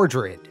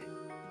 Mordred.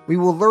 We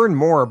will learn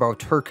more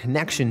about her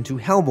connection to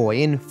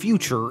Hellboy in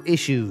future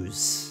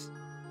issues.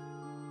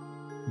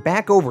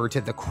 Back over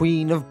to the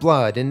Queen of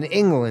Blood in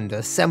England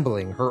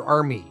assembling her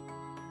army.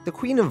 The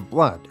Queen of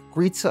Blood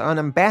greets an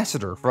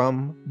ambassador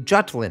from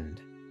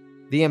Jutland.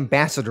 The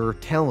ambassador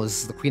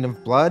tells the Queen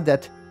of Blood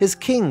that his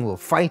king will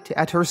fight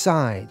at her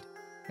side,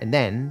 and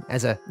then,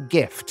 as a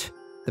gift,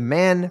 the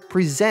man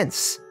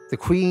presents the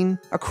queen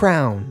a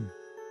crown.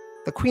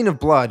 The Queen of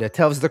Blood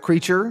tells the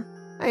creature,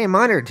 "I am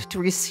honored to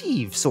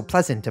receive so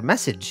pleasant a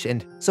message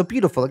and so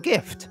beautiful a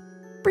gift.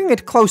 Bring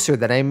it closer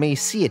that I may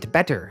see it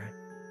better."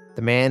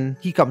 The man,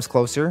 he comes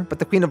closer, but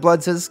the Queen of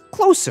Blood says,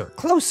 "Closer,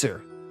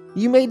 closer.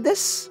 You made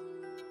this?"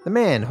 The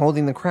man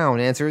holding the crown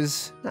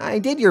answers, "I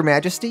did, your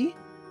majesty."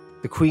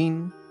 The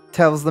queen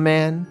tells the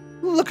man,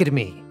 "Look at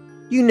me.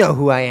 You know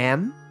who I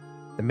am."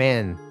 The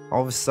man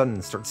all of a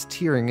sudden starts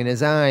tearing in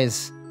his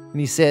eyes, and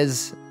he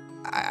says,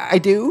 I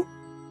do?"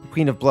 The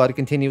Queen of Blood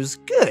continues,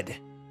 "Good.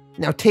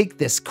 Now take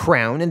this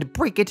crown and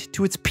break it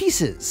to its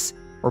pieces,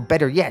 or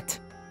better yet,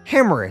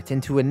 hammer it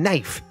into a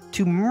knife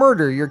to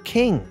murder your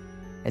king,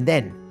 and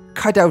then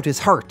cut out his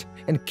heart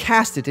and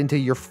cast it into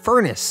your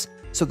furnace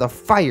so the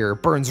fire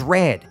burns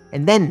red,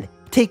 and then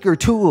take your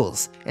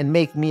tools and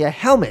make me a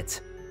helmet.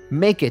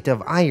 Make it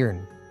of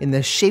iron in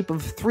the shape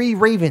of 3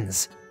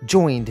 ravens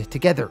joined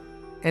together,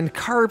 and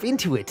carve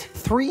into it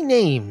 3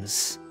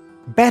 names,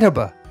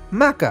 Bataba,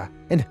 Maka,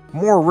 and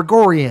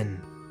Morregorian.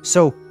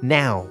 So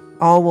now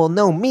all will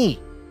know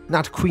me,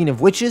 not Queen of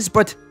Witches,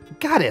 but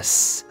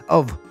Goddess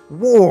of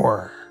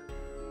War."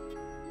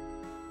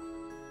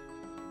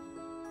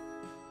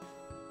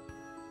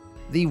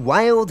 The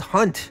Wild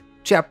Hunt,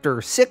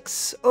 Chapter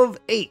 6 of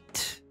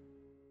 8.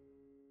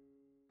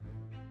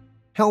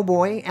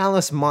 Hellboy,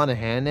 Alice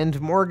Monaghan,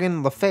 and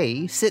Morgan Le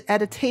Fay sit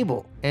at a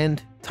table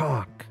and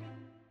talk.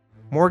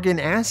 Morgan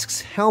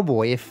asks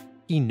Hellboy if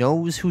he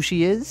knows who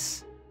she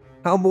is.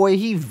 Hellboy,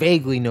 he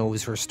vaguely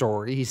knows her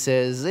story. He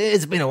says,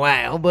 "It's been a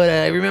while, but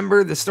I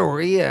remember the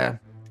story.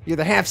 You're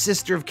the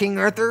half-sister of King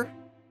Arthur?"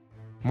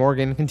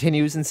 Morgan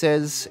continues and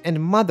says,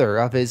 "And mother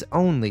of his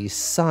only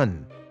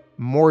son,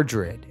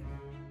 Mordred."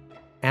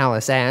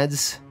 Alice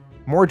adds,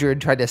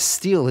 Mordred tried to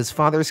steal his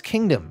father's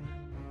kingdom.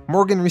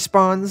 Morgan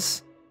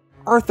responds,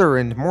 Arthur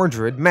and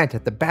Mordred met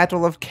at the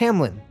Battle of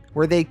Camlin,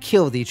 where they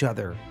killed each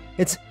other.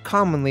 It's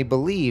commonly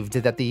believed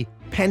that the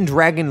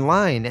Pendragon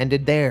line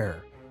ended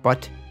there,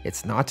 but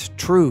it's not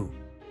true.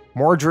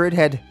 Mordred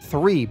had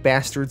 3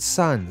 bastard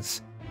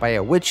sons by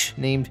a witch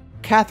named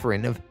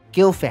Catherine of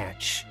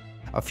Gilfach.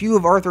 A few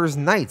of Arthur's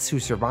knights who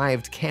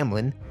survived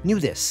Camlin knew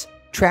this,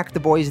 tracked the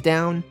boys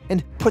down,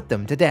 and put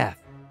them to death.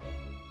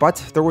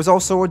 But there was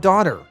also a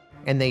daughter,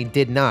 and they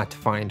did not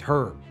find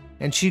her.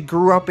 And she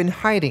grew up in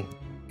hiding,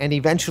 and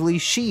eventually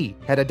she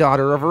had a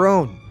daughter of her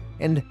own,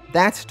 and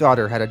that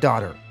daughter had a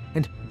daughter,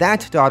 and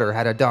that daughter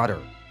had a daughter,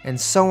 and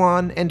so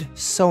on and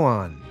so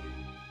on.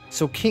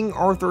 So King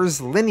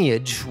Arthur's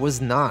lineage was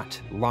not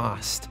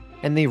lost,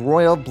 and the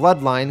royal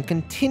bloodline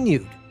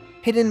continued,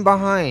 hidden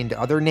behind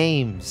other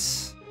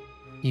names,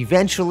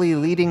 eventually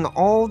leading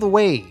all the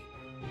way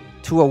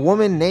to a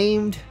woman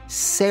named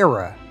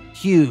Sarah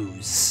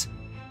Hughes,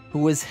 who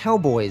was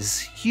Hellboy's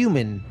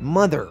human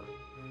mother.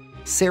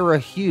 Sarah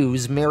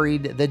Hughes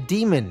married the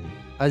demon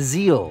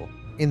Azil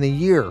in the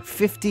year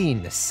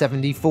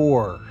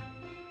 1574.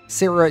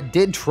 Sarah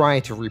did try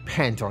to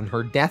repent on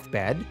her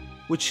deathbed,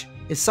 which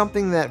is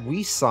something that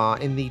we saw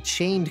in the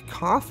Chained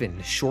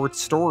Coffin short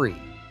story.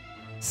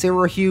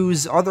 Sarah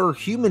Hughes' other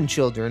human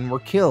children were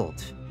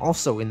killed,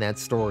 also in that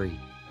story,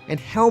 and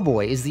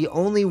Hellboy is the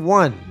only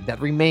one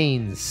that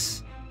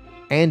remains.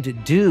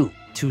 And due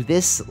to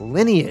this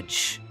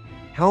lineage,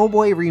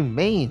 Hellboy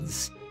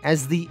remains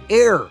as the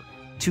heir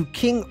to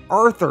King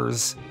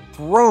Arthur's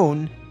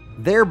throne,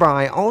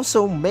 thereby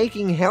also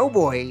making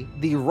Hellboy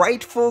the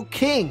rightful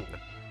king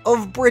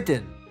of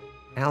Britain.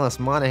 Alice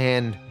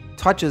Monaghan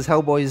touches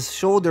Hellboy's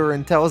shoulder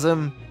and tells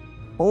him,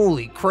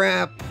 "Holy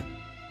crap."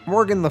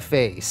 Morgan Le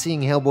Fay,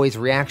 seeing Hellboy's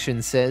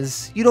reaction,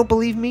 says, "You don't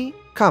believe me?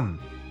 Come,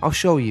 I'll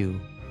show you."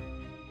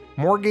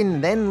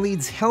 Morgan then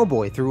leads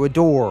Hellboy through a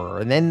door,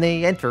 and then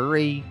they enter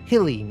a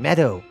hilly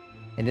meadow.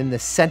 And in the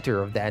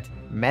center of that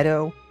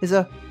meadow is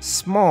a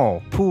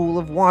small pool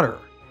of water.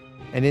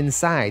 And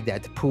inside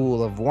that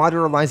pool of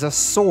water lies a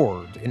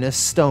sword in a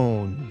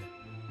stone.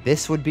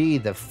 This would be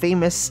the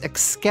famous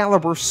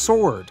Excalibur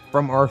sword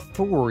from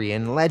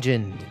Arthurian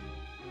legend.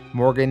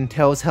 Morgan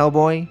tells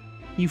Hellboy,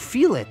 "You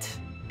feel it.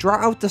 Draw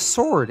out the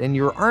sword and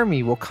your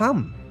army will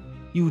come.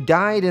 You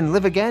died and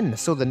live again,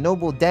 so the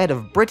noble dead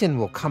of Britain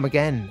will come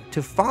again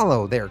to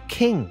follow their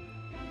king.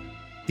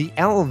 The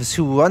elves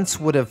who once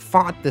would have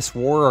fought this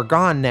war are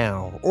gone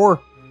now,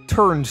 or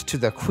turned to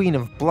the Queen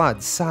of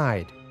Blood's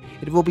side.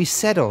 It will be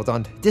settled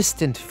on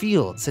distant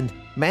fields, and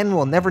men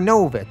will never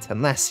know of it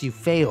unless you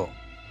fail.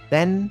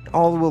 Then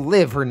all will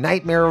live her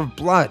nightmare of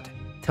blood,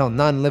 till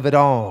none live at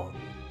all."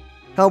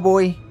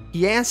 Hellboy,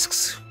 he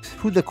asks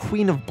who the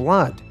Queen of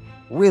Blood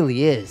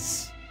really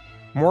is.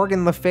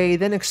 Morgan Le Fay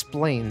then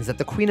explains that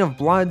the Queen of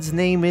Blood's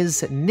name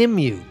is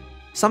Nimue.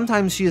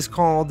 Sometimes she is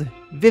called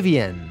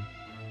Vivienne.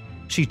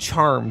 She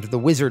charmed the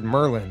wizard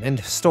Merlin and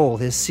stole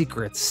his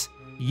secrets,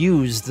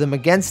 used them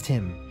against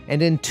him,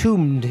 and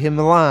entombed him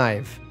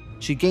alive.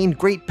 She gained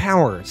great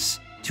powers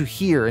to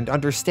hear and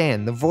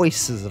understand the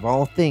voices of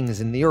all things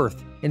in the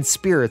earth and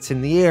spirits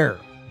in the air.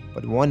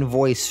 But one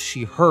voice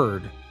she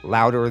heard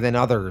louder than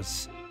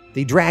others.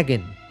 The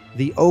dragon,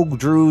 the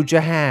Ogdru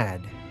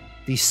Jahad,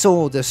 the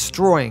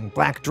soul-destroying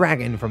black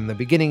dragon from the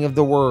beginning of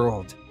the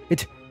world.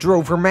 It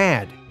drove her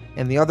mad,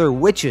 and the other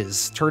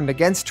witches turned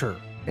against her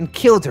and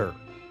killed her,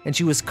 and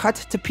she was cut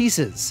to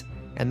pieces,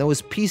 and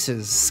those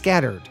pieces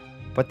scattered,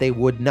 but they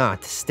would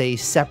not stay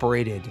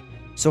separated.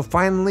 So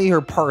finally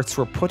her parts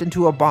were put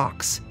into a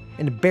box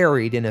and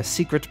buried in a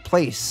secret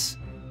place.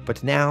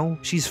 But now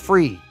she's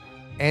free,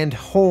 and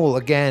whole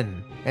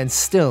again, and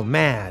still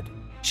mad.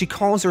 She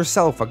calls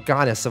herself a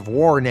goddess of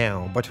war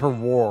now, but her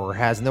war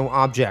has no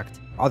object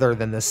other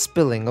than the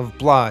spilling of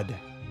blood.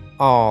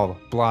 All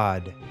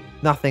blood.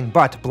 Nothing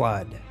but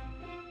blood.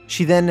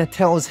 She then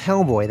tells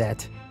Hellboy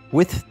that,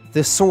 with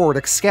the sword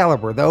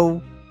Excalibur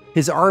though,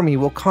 his army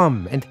will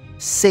come and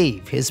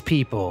save his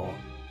people.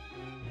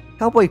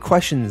 Hellboy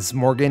questions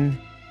Morgan,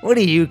 "What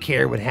do you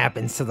care what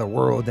happens to the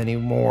world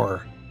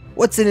anymore?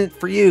 What's in it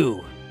for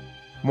you?"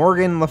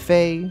 Morgan Le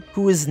Fay,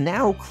 who is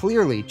now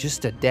clearly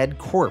just a dead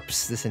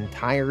corpse this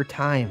entire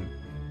time,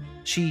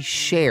 she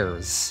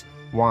shares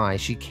why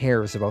she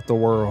cares about the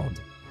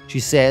world. She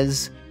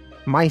says,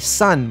 "My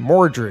son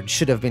Mordred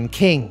should have been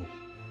king.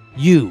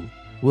 You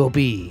will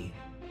be."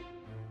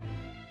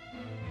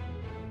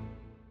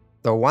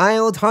 The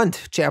Wild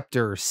Hunt,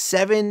 Chapter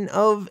 7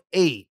 of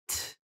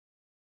 8.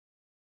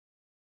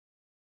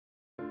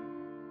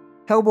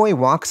 Hellboy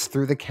walks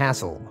through the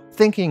castle,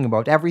 thinking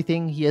about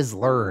everything he has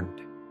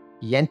learned.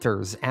 He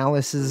enters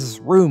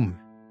Alice's room.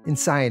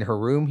 Inside her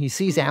room, he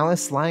sees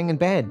Alice lying in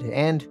bed,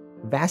 and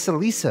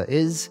Vasilisa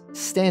is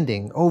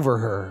standing over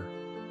her.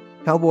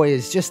 Hellboy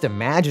is just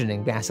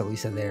imagining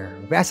Vasilisa there.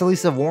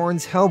 Vasilisa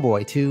warns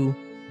Hellboy to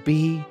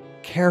be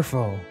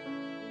careful.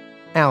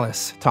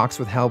 Alice talks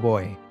with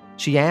Hellboy.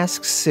 She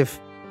asks if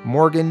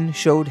Morgan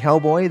showed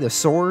Hellboy the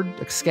sword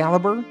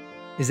Excalibur.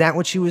 Is that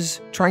what she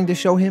was trying to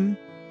show him?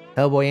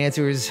 Hellboy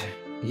answers,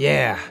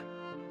 "Yeah."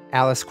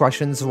 Alice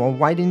questions, "Well,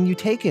 why didn't you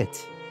take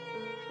it?"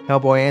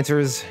 Hellboy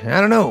answers, "I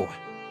don't know.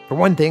 For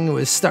one thing, it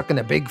was stuck in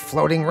a big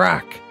floating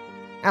rock."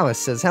 Alice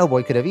says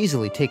Hellboy could have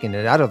easily taken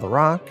it out of the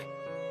rock.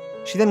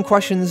 She then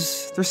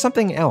questions, there's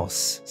something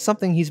else,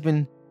 something he's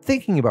been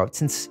thinking about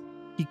since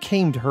he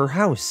came to her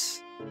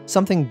house.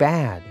 Something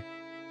bad.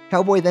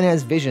 Hellboy then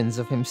has visions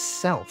of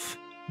himself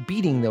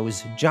beating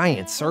those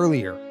giants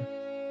earlier.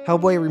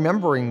 Hellboy,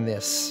 remembering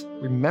this,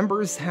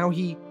 remembers how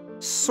he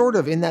sort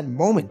of in that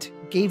moment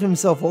gave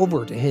himself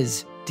over to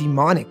his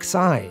demonic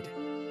side.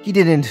 He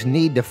didn't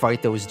need to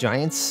fight those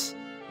giants.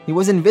 He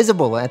was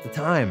invisible at the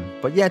time,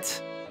 but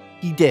yet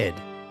he did.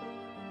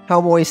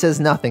 Hellboy says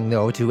nothing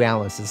though to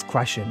Alice's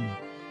question.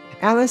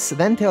 Alice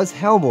then tells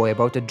Hellboy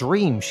about a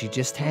dream she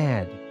just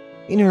had.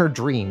 In her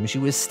dream, she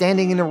was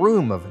standing in a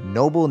room of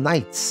noble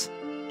knights,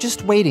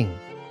 just waiting,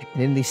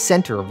 and in the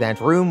center of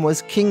that room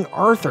was King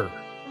Arthur.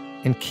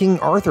 And King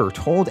Arthur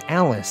told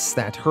Alice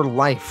that her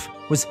life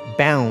was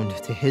bound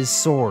to his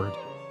sword,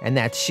 and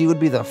that she would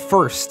be the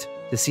first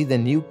to see the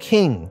new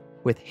king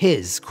with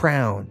his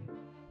crown.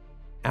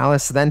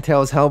 Alice then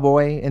tells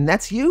Hellboy, and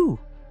that's you.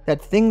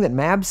 That thing that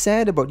Mab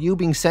said about you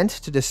being sent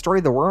to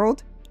destroy the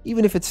world,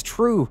 even if it's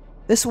true,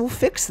 this will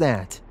fix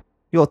that.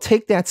 You'll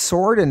take that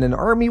sword and an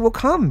army will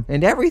come,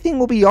 and everything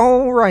will be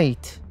all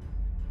right.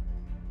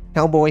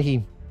 Hellboy,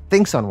 he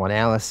thinks on what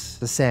Alice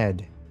has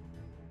said.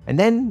 And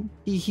then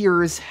he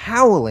hears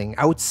howling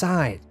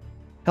outside.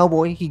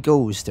 Hellboy, he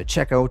goes to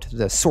check out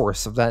the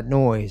source of that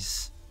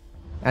noise.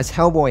 As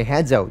Hellboy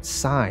heads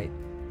outside,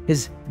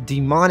 his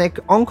demonic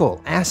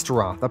uncle,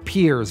 Astaroth,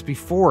 appears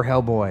before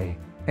Hellboy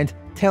and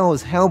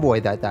tells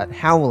Hellboy that that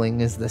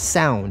howling is the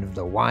sound of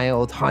the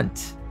wild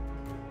hunt.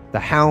 The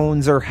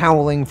hounds are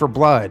howling for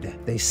blood.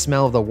 They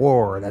smell the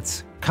war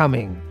that's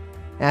coming.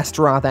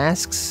 Astaroth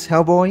asks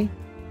Hellboy,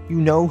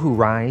 you know who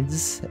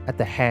rides at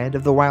the head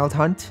of the wild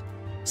hunt?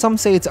 Some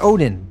say it's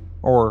Odin,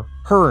 or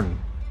Hern,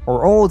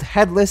 or old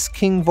headless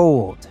King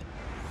Vold.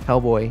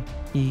 Hellboy,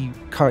 he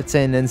cuts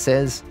in and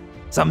says,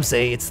 some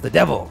say it's the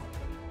devil.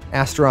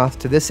 Astaroth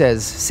to this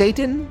says,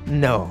 Satan?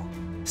 No.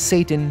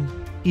 Satan,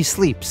 he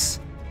sleeps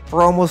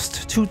for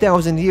almost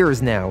 2,000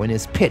 years now in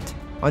his pit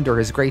under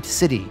his great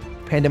city,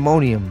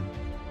 Pandemonium.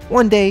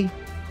 One day,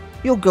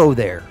 you'll go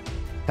there.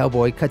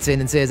 Hellboy cuts in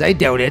and says, I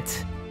doubt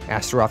it.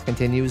 Astaroth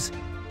continues,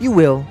 you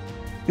will.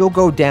 You'll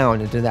go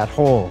down into that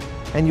hole,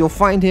 and you'll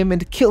find him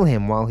and kill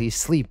him while he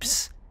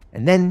sleeps.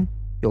 And then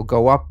you'll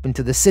go up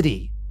into the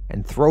city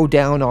and throw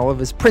down all of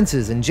his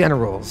princes and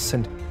generals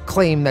and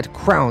claim that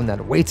crown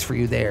that waits for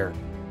you there.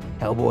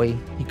 Hellboy,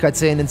 he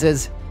cuts in and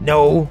says,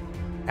 no.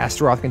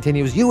 Astaroth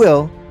continues, you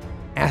will.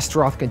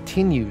 Astaroth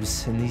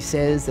continues, and he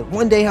says that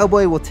one day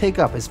Hellboy will take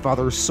up his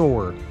father's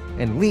sword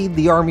and lead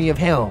the army of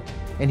hell,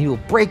 and he will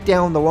break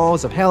down the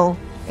walls of hell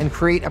and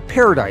create a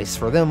paradise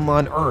for them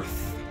on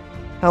Earth.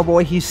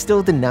 Hellboy, he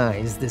still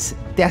denies this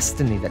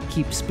destiny that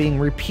keeps being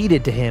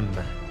repeated to him.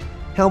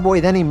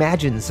 Hellboy then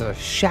imagines a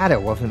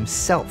shadow of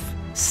himself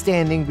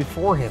standing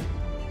before him,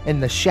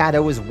 and the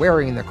shadow is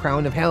wearing the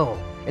crown of hell,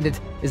 and it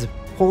is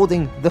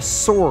holding the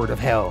sword of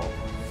hell.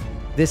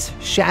 This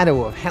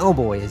shadow of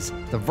Hellboy is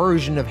the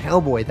version of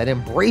Hellboy that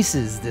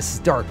embraces this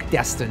dark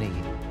destiny.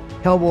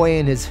 Hellboy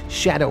and his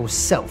shadow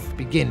self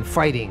begin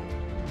fighting.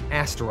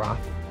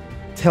 Astaroth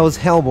tells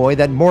Hellboy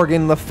that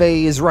Morgan Le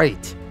Fay is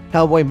right.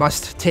 Hellboy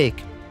must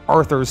take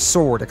Arthur's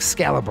sword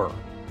Excalibur.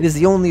 It is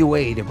the only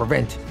way to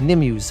prevent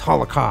Nimu's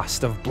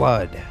holocaust of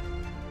blood.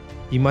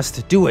 He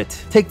must do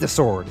it, take the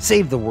sword,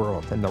 save the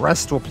world, and the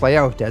rest will play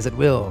out as it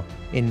will,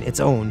 in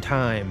its own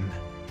time.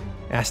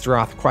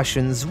 Astaroth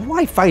questions,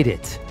 why fight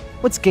it?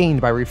 What's gained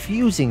by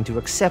refusing to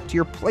accept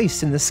your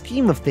place in the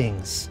scheme of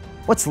things?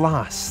 What's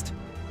lost?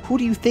 Who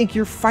do you think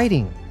you're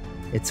fighting?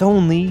 It's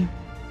only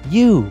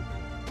you.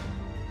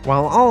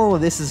 While all of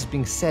this is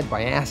being said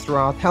by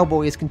Astaroth,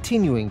 Hellboy is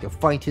continuing to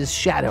fight his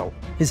shadow.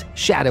 His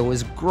shadow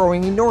is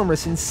growing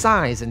enormous in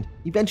size and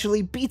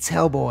eventually beats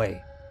Hellboy.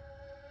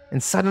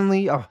 And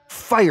suddenly, a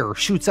fire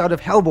shoots out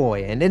of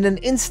Hellboy, and in an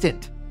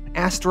instant,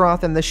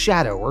 Astaroth and the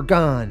shadow are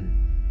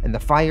gone. And the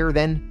fire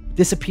then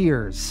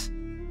disappears,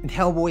 and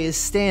Hellboy is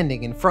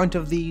standing in front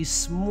of the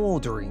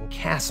smoldering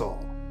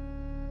castle.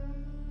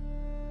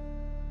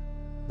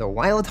 The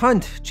Wild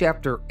Hunt,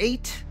 Chapter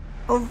 8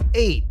 of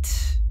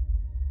 8.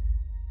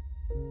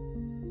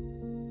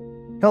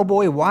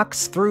 Hellboy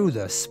walks through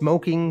the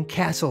smoking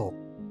castle.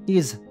 He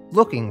is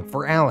looking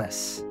for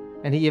Alice,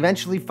 and he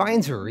eventually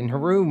finds her in her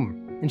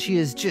room, and she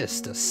is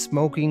just a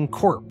smoking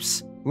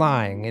corpse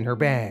lying in her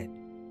bed.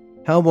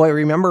 Hellboy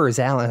remembers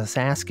Alice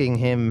asking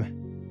him,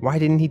 why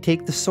didn't he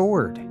take the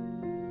sword?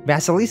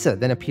 Vasilisa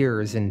then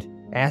appears and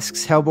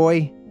asks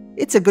Hellboy,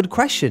 it's a good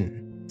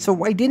question, so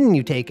why didn't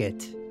you take it?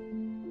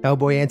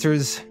 Hellboy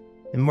answers,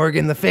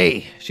 Morgan Le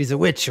Fay, she's a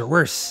witch or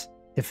worse.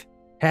 If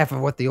half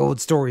of what the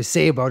old stories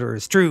say about her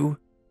is true,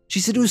 she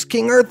seduced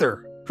King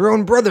Arthur. Her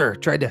own brother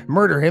tried to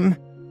murder him,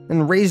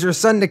 and raised her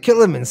son to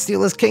kill him and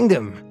steal his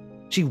kingdom.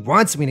 She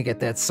wants me to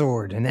get that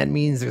sword, and that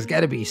means there's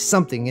gotta be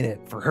something in it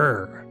for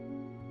her.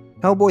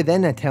 Hellboy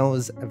then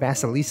tells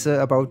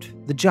Vasilisa about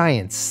the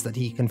giants that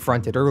he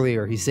confronted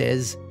earlier. He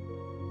says,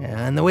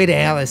 "On the way to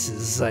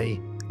Alice's, I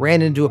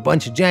ran into a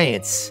bunch of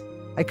giants.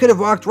 I could have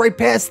walked right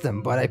past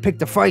them, but I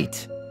picked a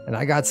fight, and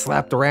I got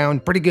slapped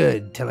around pretty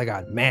good till I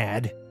got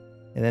mad.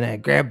 And then I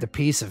grabbed a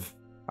piece of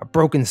a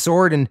broken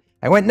sword and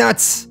I went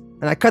nuts,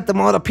 and I cut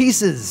them all to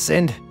pieces,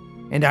 and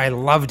I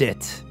loved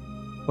it.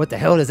 What the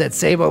hell does that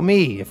say about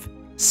me? If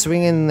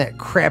swinging that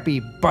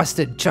crappy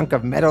busted chunk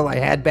of metal I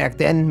had back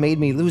then made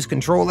me lose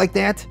control like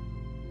that,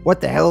 what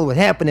the hell would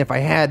happen if I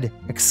had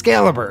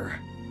Excalibur?"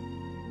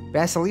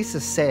 Vasilisa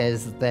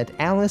says that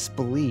Alice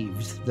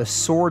believed the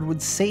sword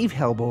would save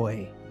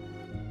Hellboy.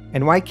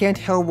 And why can't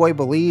Hellboy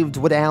believe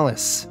what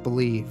Alice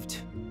believed?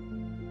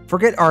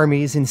 Forget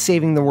armies and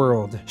saving the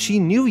world. She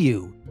knew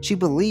you. She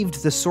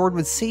believed the sword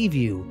would save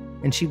you,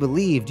 and she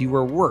believed you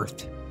were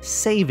worth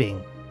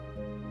saving.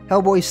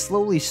 Hellboy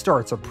slowly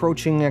starts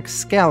approaching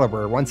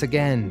Excalibur once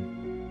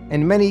again,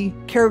 and many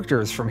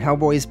characters from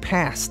Hellboy's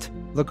past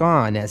look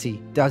on as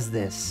he does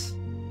this.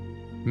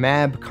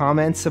 Mab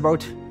comments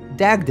about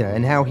Dagda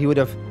and how he would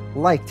have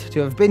liked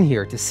to have been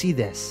here to see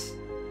this.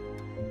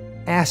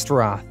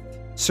 Astaroth,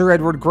 Sir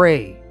Edward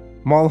Grey,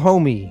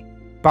 Malhomi,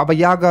 Baba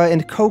Yaga,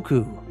 and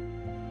Koku.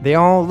 They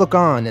all look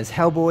on as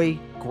Hellboy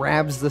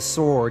grabs the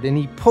sword and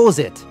he pulls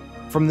it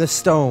from the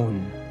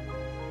stone.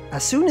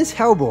 As soon as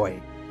Hellboy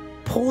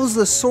pulls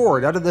the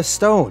sword out of the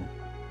stone,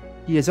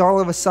 he is all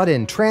of a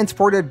sudden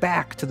transported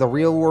back to the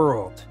real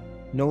world,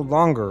 no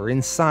longer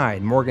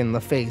inside Morgan Le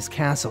Fay's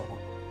castle.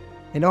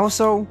 And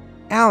also,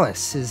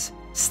 Alice is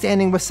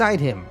standing beside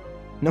him,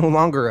 no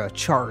longer a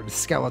charred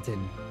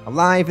skeleton,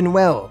 alive and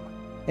well,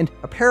 and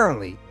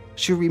apparently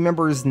she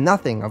remembers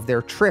nothing of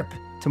their trip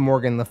to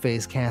Morgan Le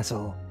Fay's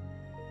castle.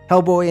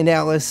 Hellboy and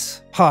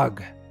Alice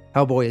hug.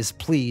 Hellboy is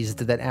pleased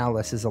that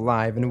Alice is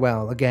alive and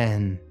well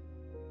again.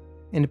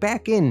 And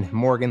back in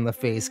Morgan Le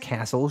Fay's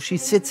castle, she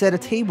sits at a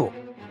table,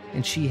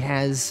 and she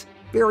has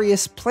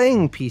various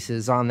playing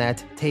pieces on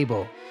that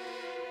table.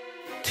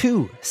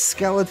 2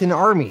 skeleton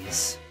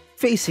armies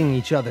facing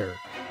each other.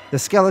 The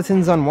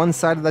skeletons on one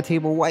side of the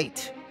table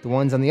white, the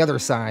ones on the other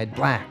side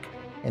black,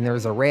 and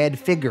there's a red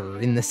figure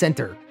in the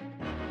center.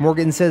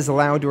 Morgan says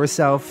aloud to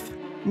herself,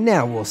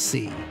 "Now we'll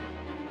see."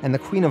 And the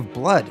Queen of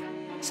Blood,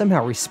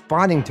 somehow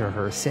responding to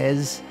her,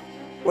 says,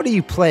 "What are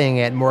you playing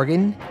at,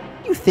 Morgan?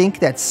 You think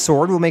that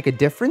sword will make a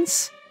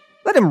difference?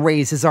 Let him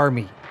raise his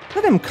army.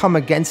 Let him come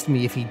against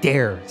me if he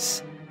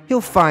dares. He'll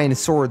find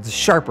swords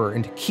sharper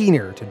and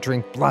keener to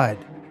drink blood.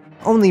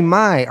 Only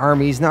my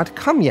army's not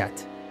come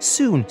yet.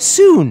 Soon,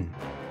 soon,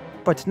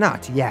 but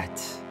not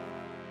yet."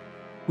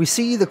 We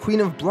see the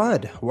Queen of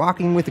Blood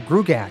walking with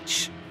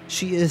Grugach.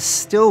 She is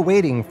still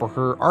waiting for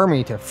her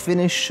army to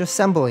finish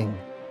assembling.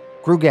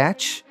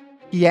 Grugach,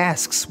 he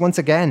asks once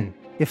again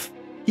if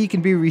he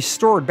can be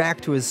restored back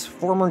to his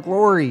former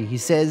glory. He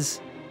says,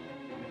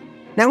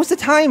 "Now's the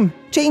time.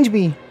 Change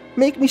me.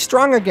 Make me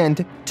strong again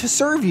to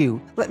serve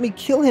you. Let me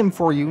kill him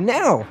for you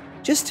now.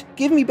 Just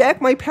give me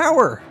back my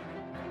power."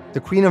 The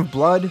Queen of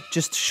Blood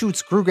just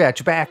shoots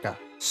Grugach back a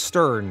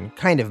stern,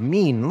 kind of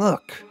mean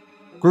look.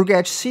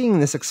 Grugach, seeing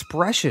this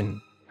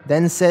expression,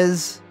 then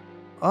says,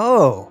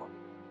 "Oh,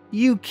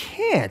 you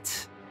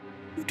can't.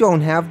 You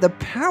don't have the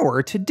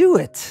power to do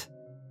it."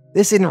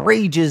 This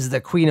enrages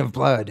the Queen of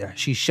Blood.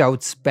 She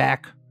shouts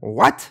back,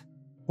 "What?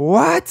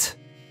 What?"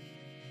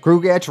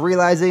 Grugach,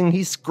 realizing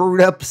he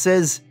screwed up,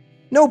 says,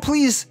 "No,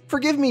 please,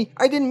 forgive me,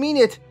 I didn't mean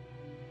it."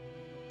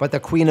 But the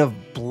Queen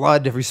of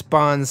Blood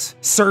responds,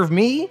 "Serve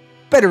me?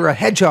 Better a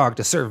hedgehog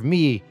to serve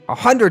me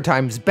 100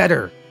 times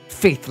better,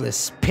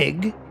 faithless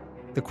pig."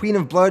 The Queen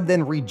of Blood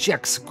then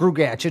rejects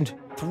Grugach and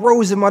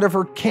throws him out of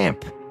her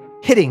camp,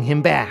 hitting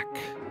him back.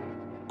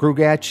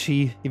 Grugach,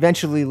 he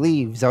eventually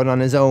leaves out on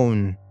his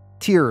own,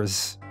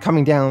 tears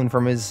coming down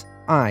from his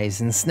eyes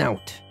and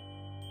snout.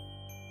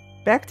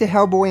 Back to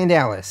Hellboy and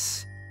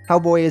Alice.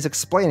 Hellboy is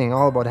explaining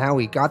all about how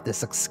he got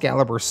this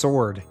Excalibur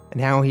sword,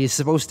 and how he's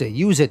supposed to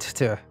use it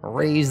to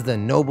raise the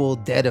noble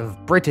dead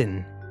of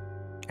Britain.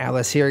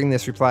 Alice, hearing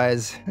this,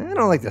 replies, "I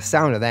don't like the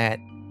sound of that.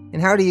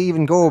 And how do you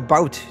even go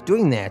about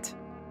doing that?"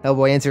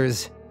 Hellboy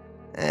answers,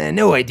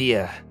 "No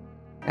idea."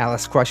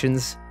 Alice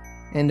questions,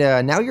 "And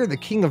now you're the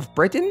King of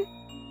Britain?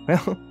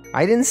 Well,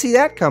 I didn't see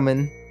that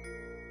coming."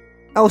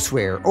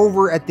 Elsewhere,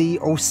 over at the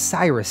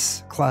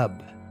Osiris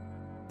Club.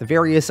 The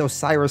various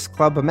Osiris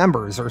Club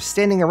members are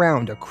standing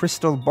around a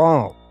crystal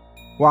ball,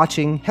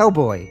 watching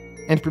Hellboy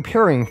and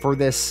preparing for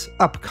this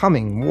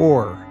upcoming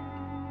war.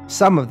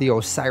 Some of the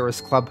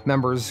Osiris Club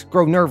members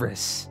grow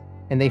nervous,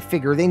 and they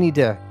figure they need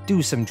to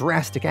do some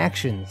drastic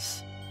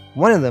actions.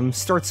 One of them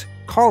starts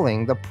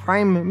calling the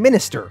Prime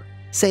Minister,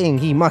 saying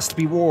he must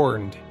be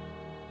warned.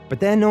 But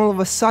then all of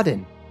a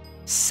sudden,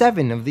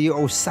 7 of the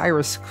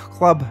Osiris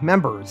Club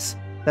members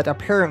that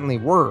apparently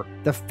were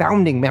the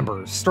founding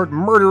members start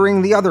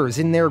murdering the others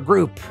in their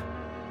group.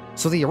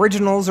 So the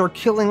originals are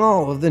killing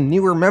all of the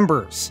newer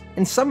members,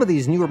 and some of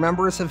these newer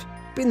members have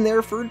been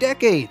there for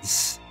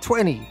decades,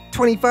 20,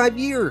 25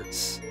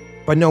 years.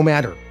 But no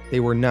matter, they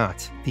were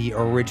not the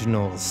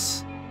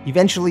originals.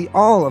 Eventually,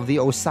 all of the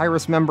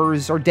Osiris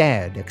members are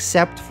dead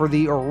except for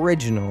the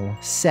original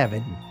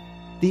 7.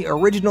 The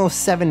original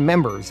 7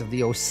 members of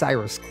the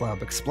Osiris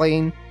Club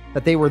explain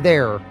that they were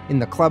there in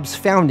the club's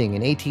founding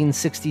in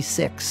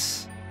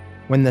 1866,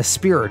 when the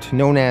spirit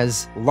known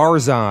as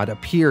Larzod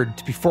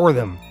appeared before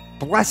them,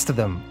 blessed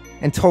them,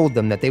 and told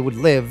them that they would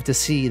live to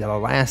see the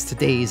last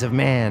days of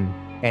man,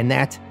 and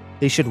that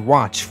they should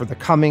watch for the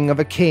coming of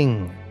a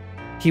king.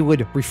 He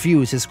would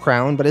refuse his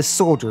crown, but his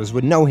soldiers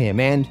would know him,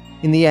 and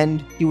in the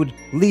end, he would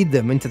lead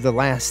them into the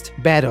last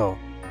battle,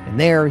 and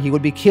there he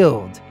would be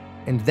killed,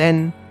 and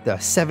then the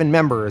 7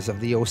 members of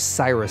the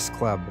Osiris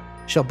Club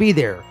shall be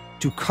there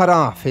to cut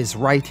off his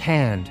right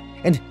hand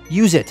and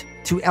use it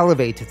to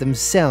elevate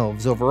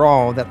themselves over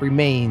all that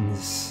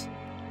remains.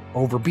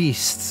 Over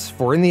beasts,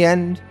 for in the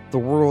end, the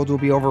world will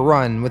be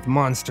overrun with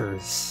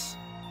monsters.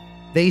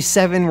 They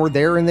 7 were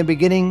there in the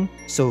beginning,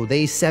 so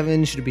they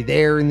 7 should be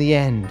there in the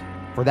end,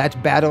 for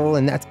that battle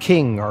and that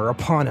king are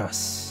upon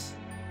us.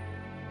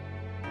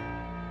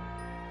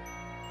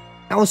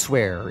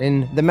 Elsewhere,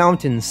 in the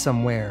mountains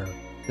somewhere,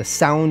 the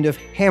sound of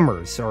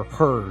hammers are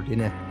heard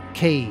in a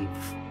cave.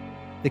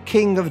 The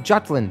king of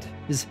Jutland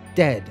is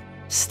dead,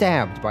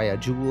 stabbed by a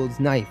jeweled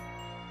knife.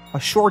 A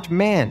short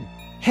man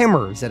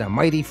hammers at a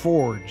mighty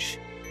forge.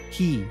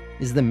 He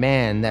is the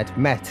man that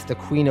met the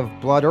Queen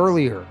of Blood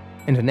earlier,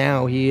 and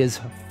now he is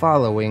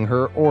following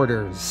her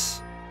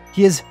orders.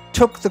 He has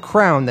took the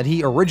crown that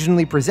he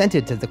originally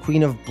presented to the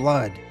Queen of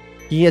Blood.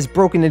 He has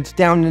broken it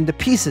down into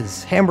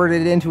pieces, hammered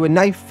it into a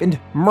knife, and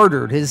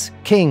murdered his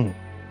king.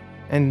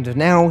 And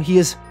now he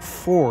has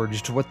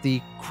forged what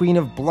the Queen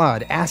of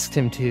Blood asked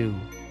him to,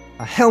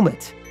 a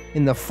helmet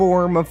in the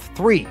form of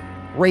 3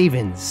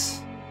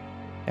 ravens.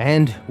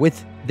 And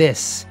with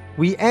this,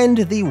 we end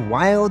the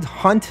Wild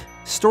Hunt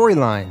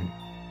storyline,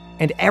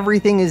 and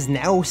everything is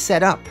now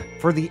set up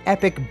for the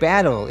epic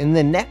battle in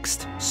the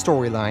next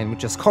storyline,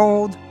 which is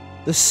called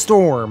The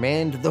Storm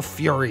and the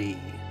Fury.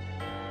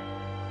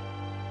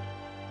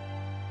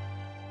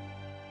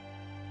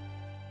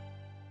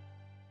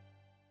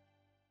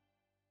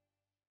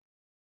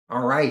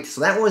 Alright,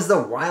 so that was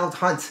the Wild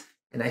Hunt,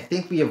 and I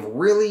think we have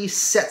really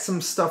set some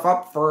stuff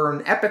up for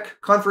an epic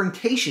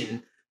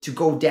confrontation to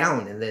go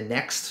down in the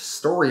next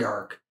story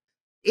arc.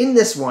 In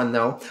this one,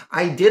 though,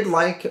 I did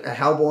like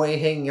Hellboy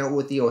hanging out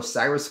with the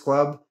Osiris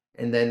Club,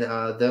 and then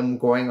them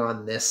going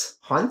on this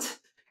hunt.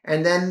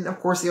 And then, of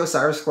course, the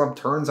Osiris Club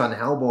turns on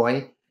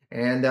Hellboy,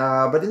 and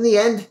but in the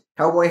end,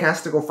 Hellboy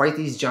has to go fight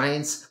these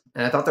giants,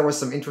 and I thought there was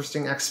some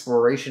interesting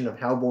exploration of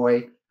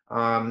Hellboy.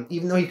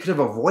 Even though he could have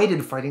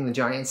avoided fighting the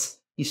giants,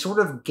 he sort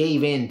of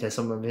gave in to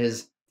some of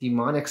his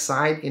demonic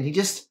side, and he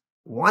just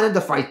wanted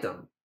to fight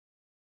them.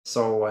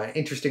 So,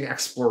 interesting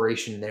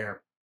exploration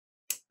there.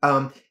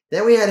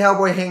 Then we had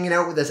Hellboy hanging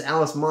out with this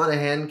Alice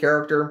Monaghan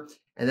character,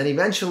 and then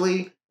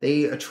eventually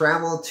they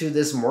traveled to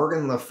this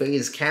Morgan Le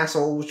Fay's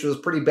castle, which was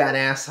pretty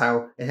badass,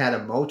 how it had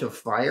a moat of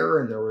fire,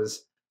 and there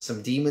was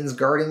some demons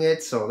guarding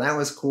it, so that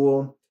was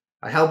cool.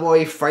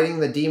 Hellboy fighting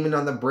the demon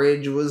on the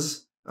bridge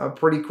was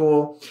pretty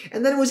cool.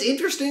 And then it was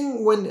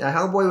interesting when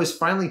Hellboy was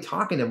finally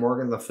talking to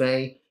Morgan Le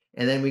Fay,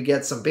 and then we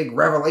get some big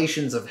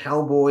revelations of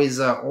Hellboy's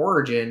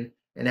origin,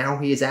 and how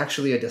he is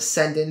actually a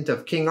descendant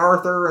of King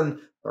Arthur and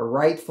the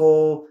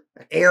rightful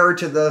heir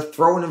to the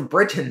throne of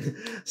Britain.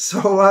 So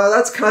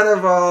that's kind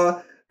of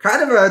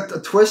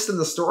a twist in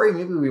the story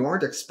maybe we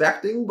weren't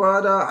expecting,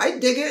 but I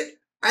dig it.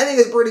 I think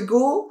it's pretty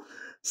cool.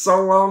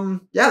 So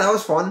yeah, that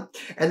was fun.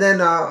 And then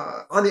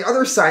on the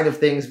other side of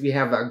things, we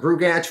have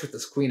Grugach with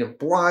this Queen of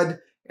Blood,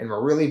 and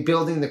we're really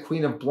building the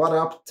Queen of Blood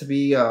up to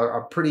be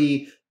a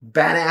pretty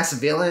badass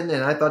villain,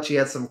 and I thought she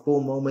had some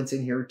cool moments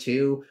in here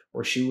too,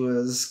 where she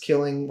was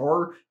killing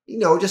or, you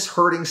know, just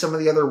hurting some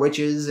of the other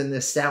witches and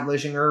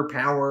establishing her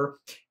power.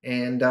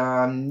 And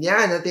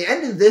yeah, and at the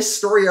end of this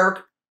story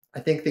arc,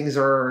 I think things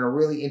are in a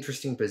really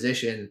interesting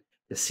position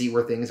to see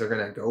where things are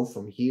going to go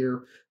from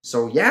here.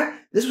 So yeah,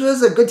 this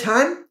was a good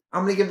time.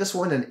 I'm going to give this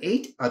one an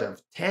 8 out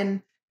of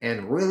 10,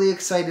 and really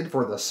excited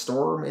for The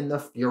Storm and the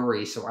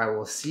Fury. So I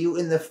will see you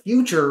in the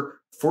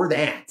future for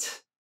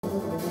that.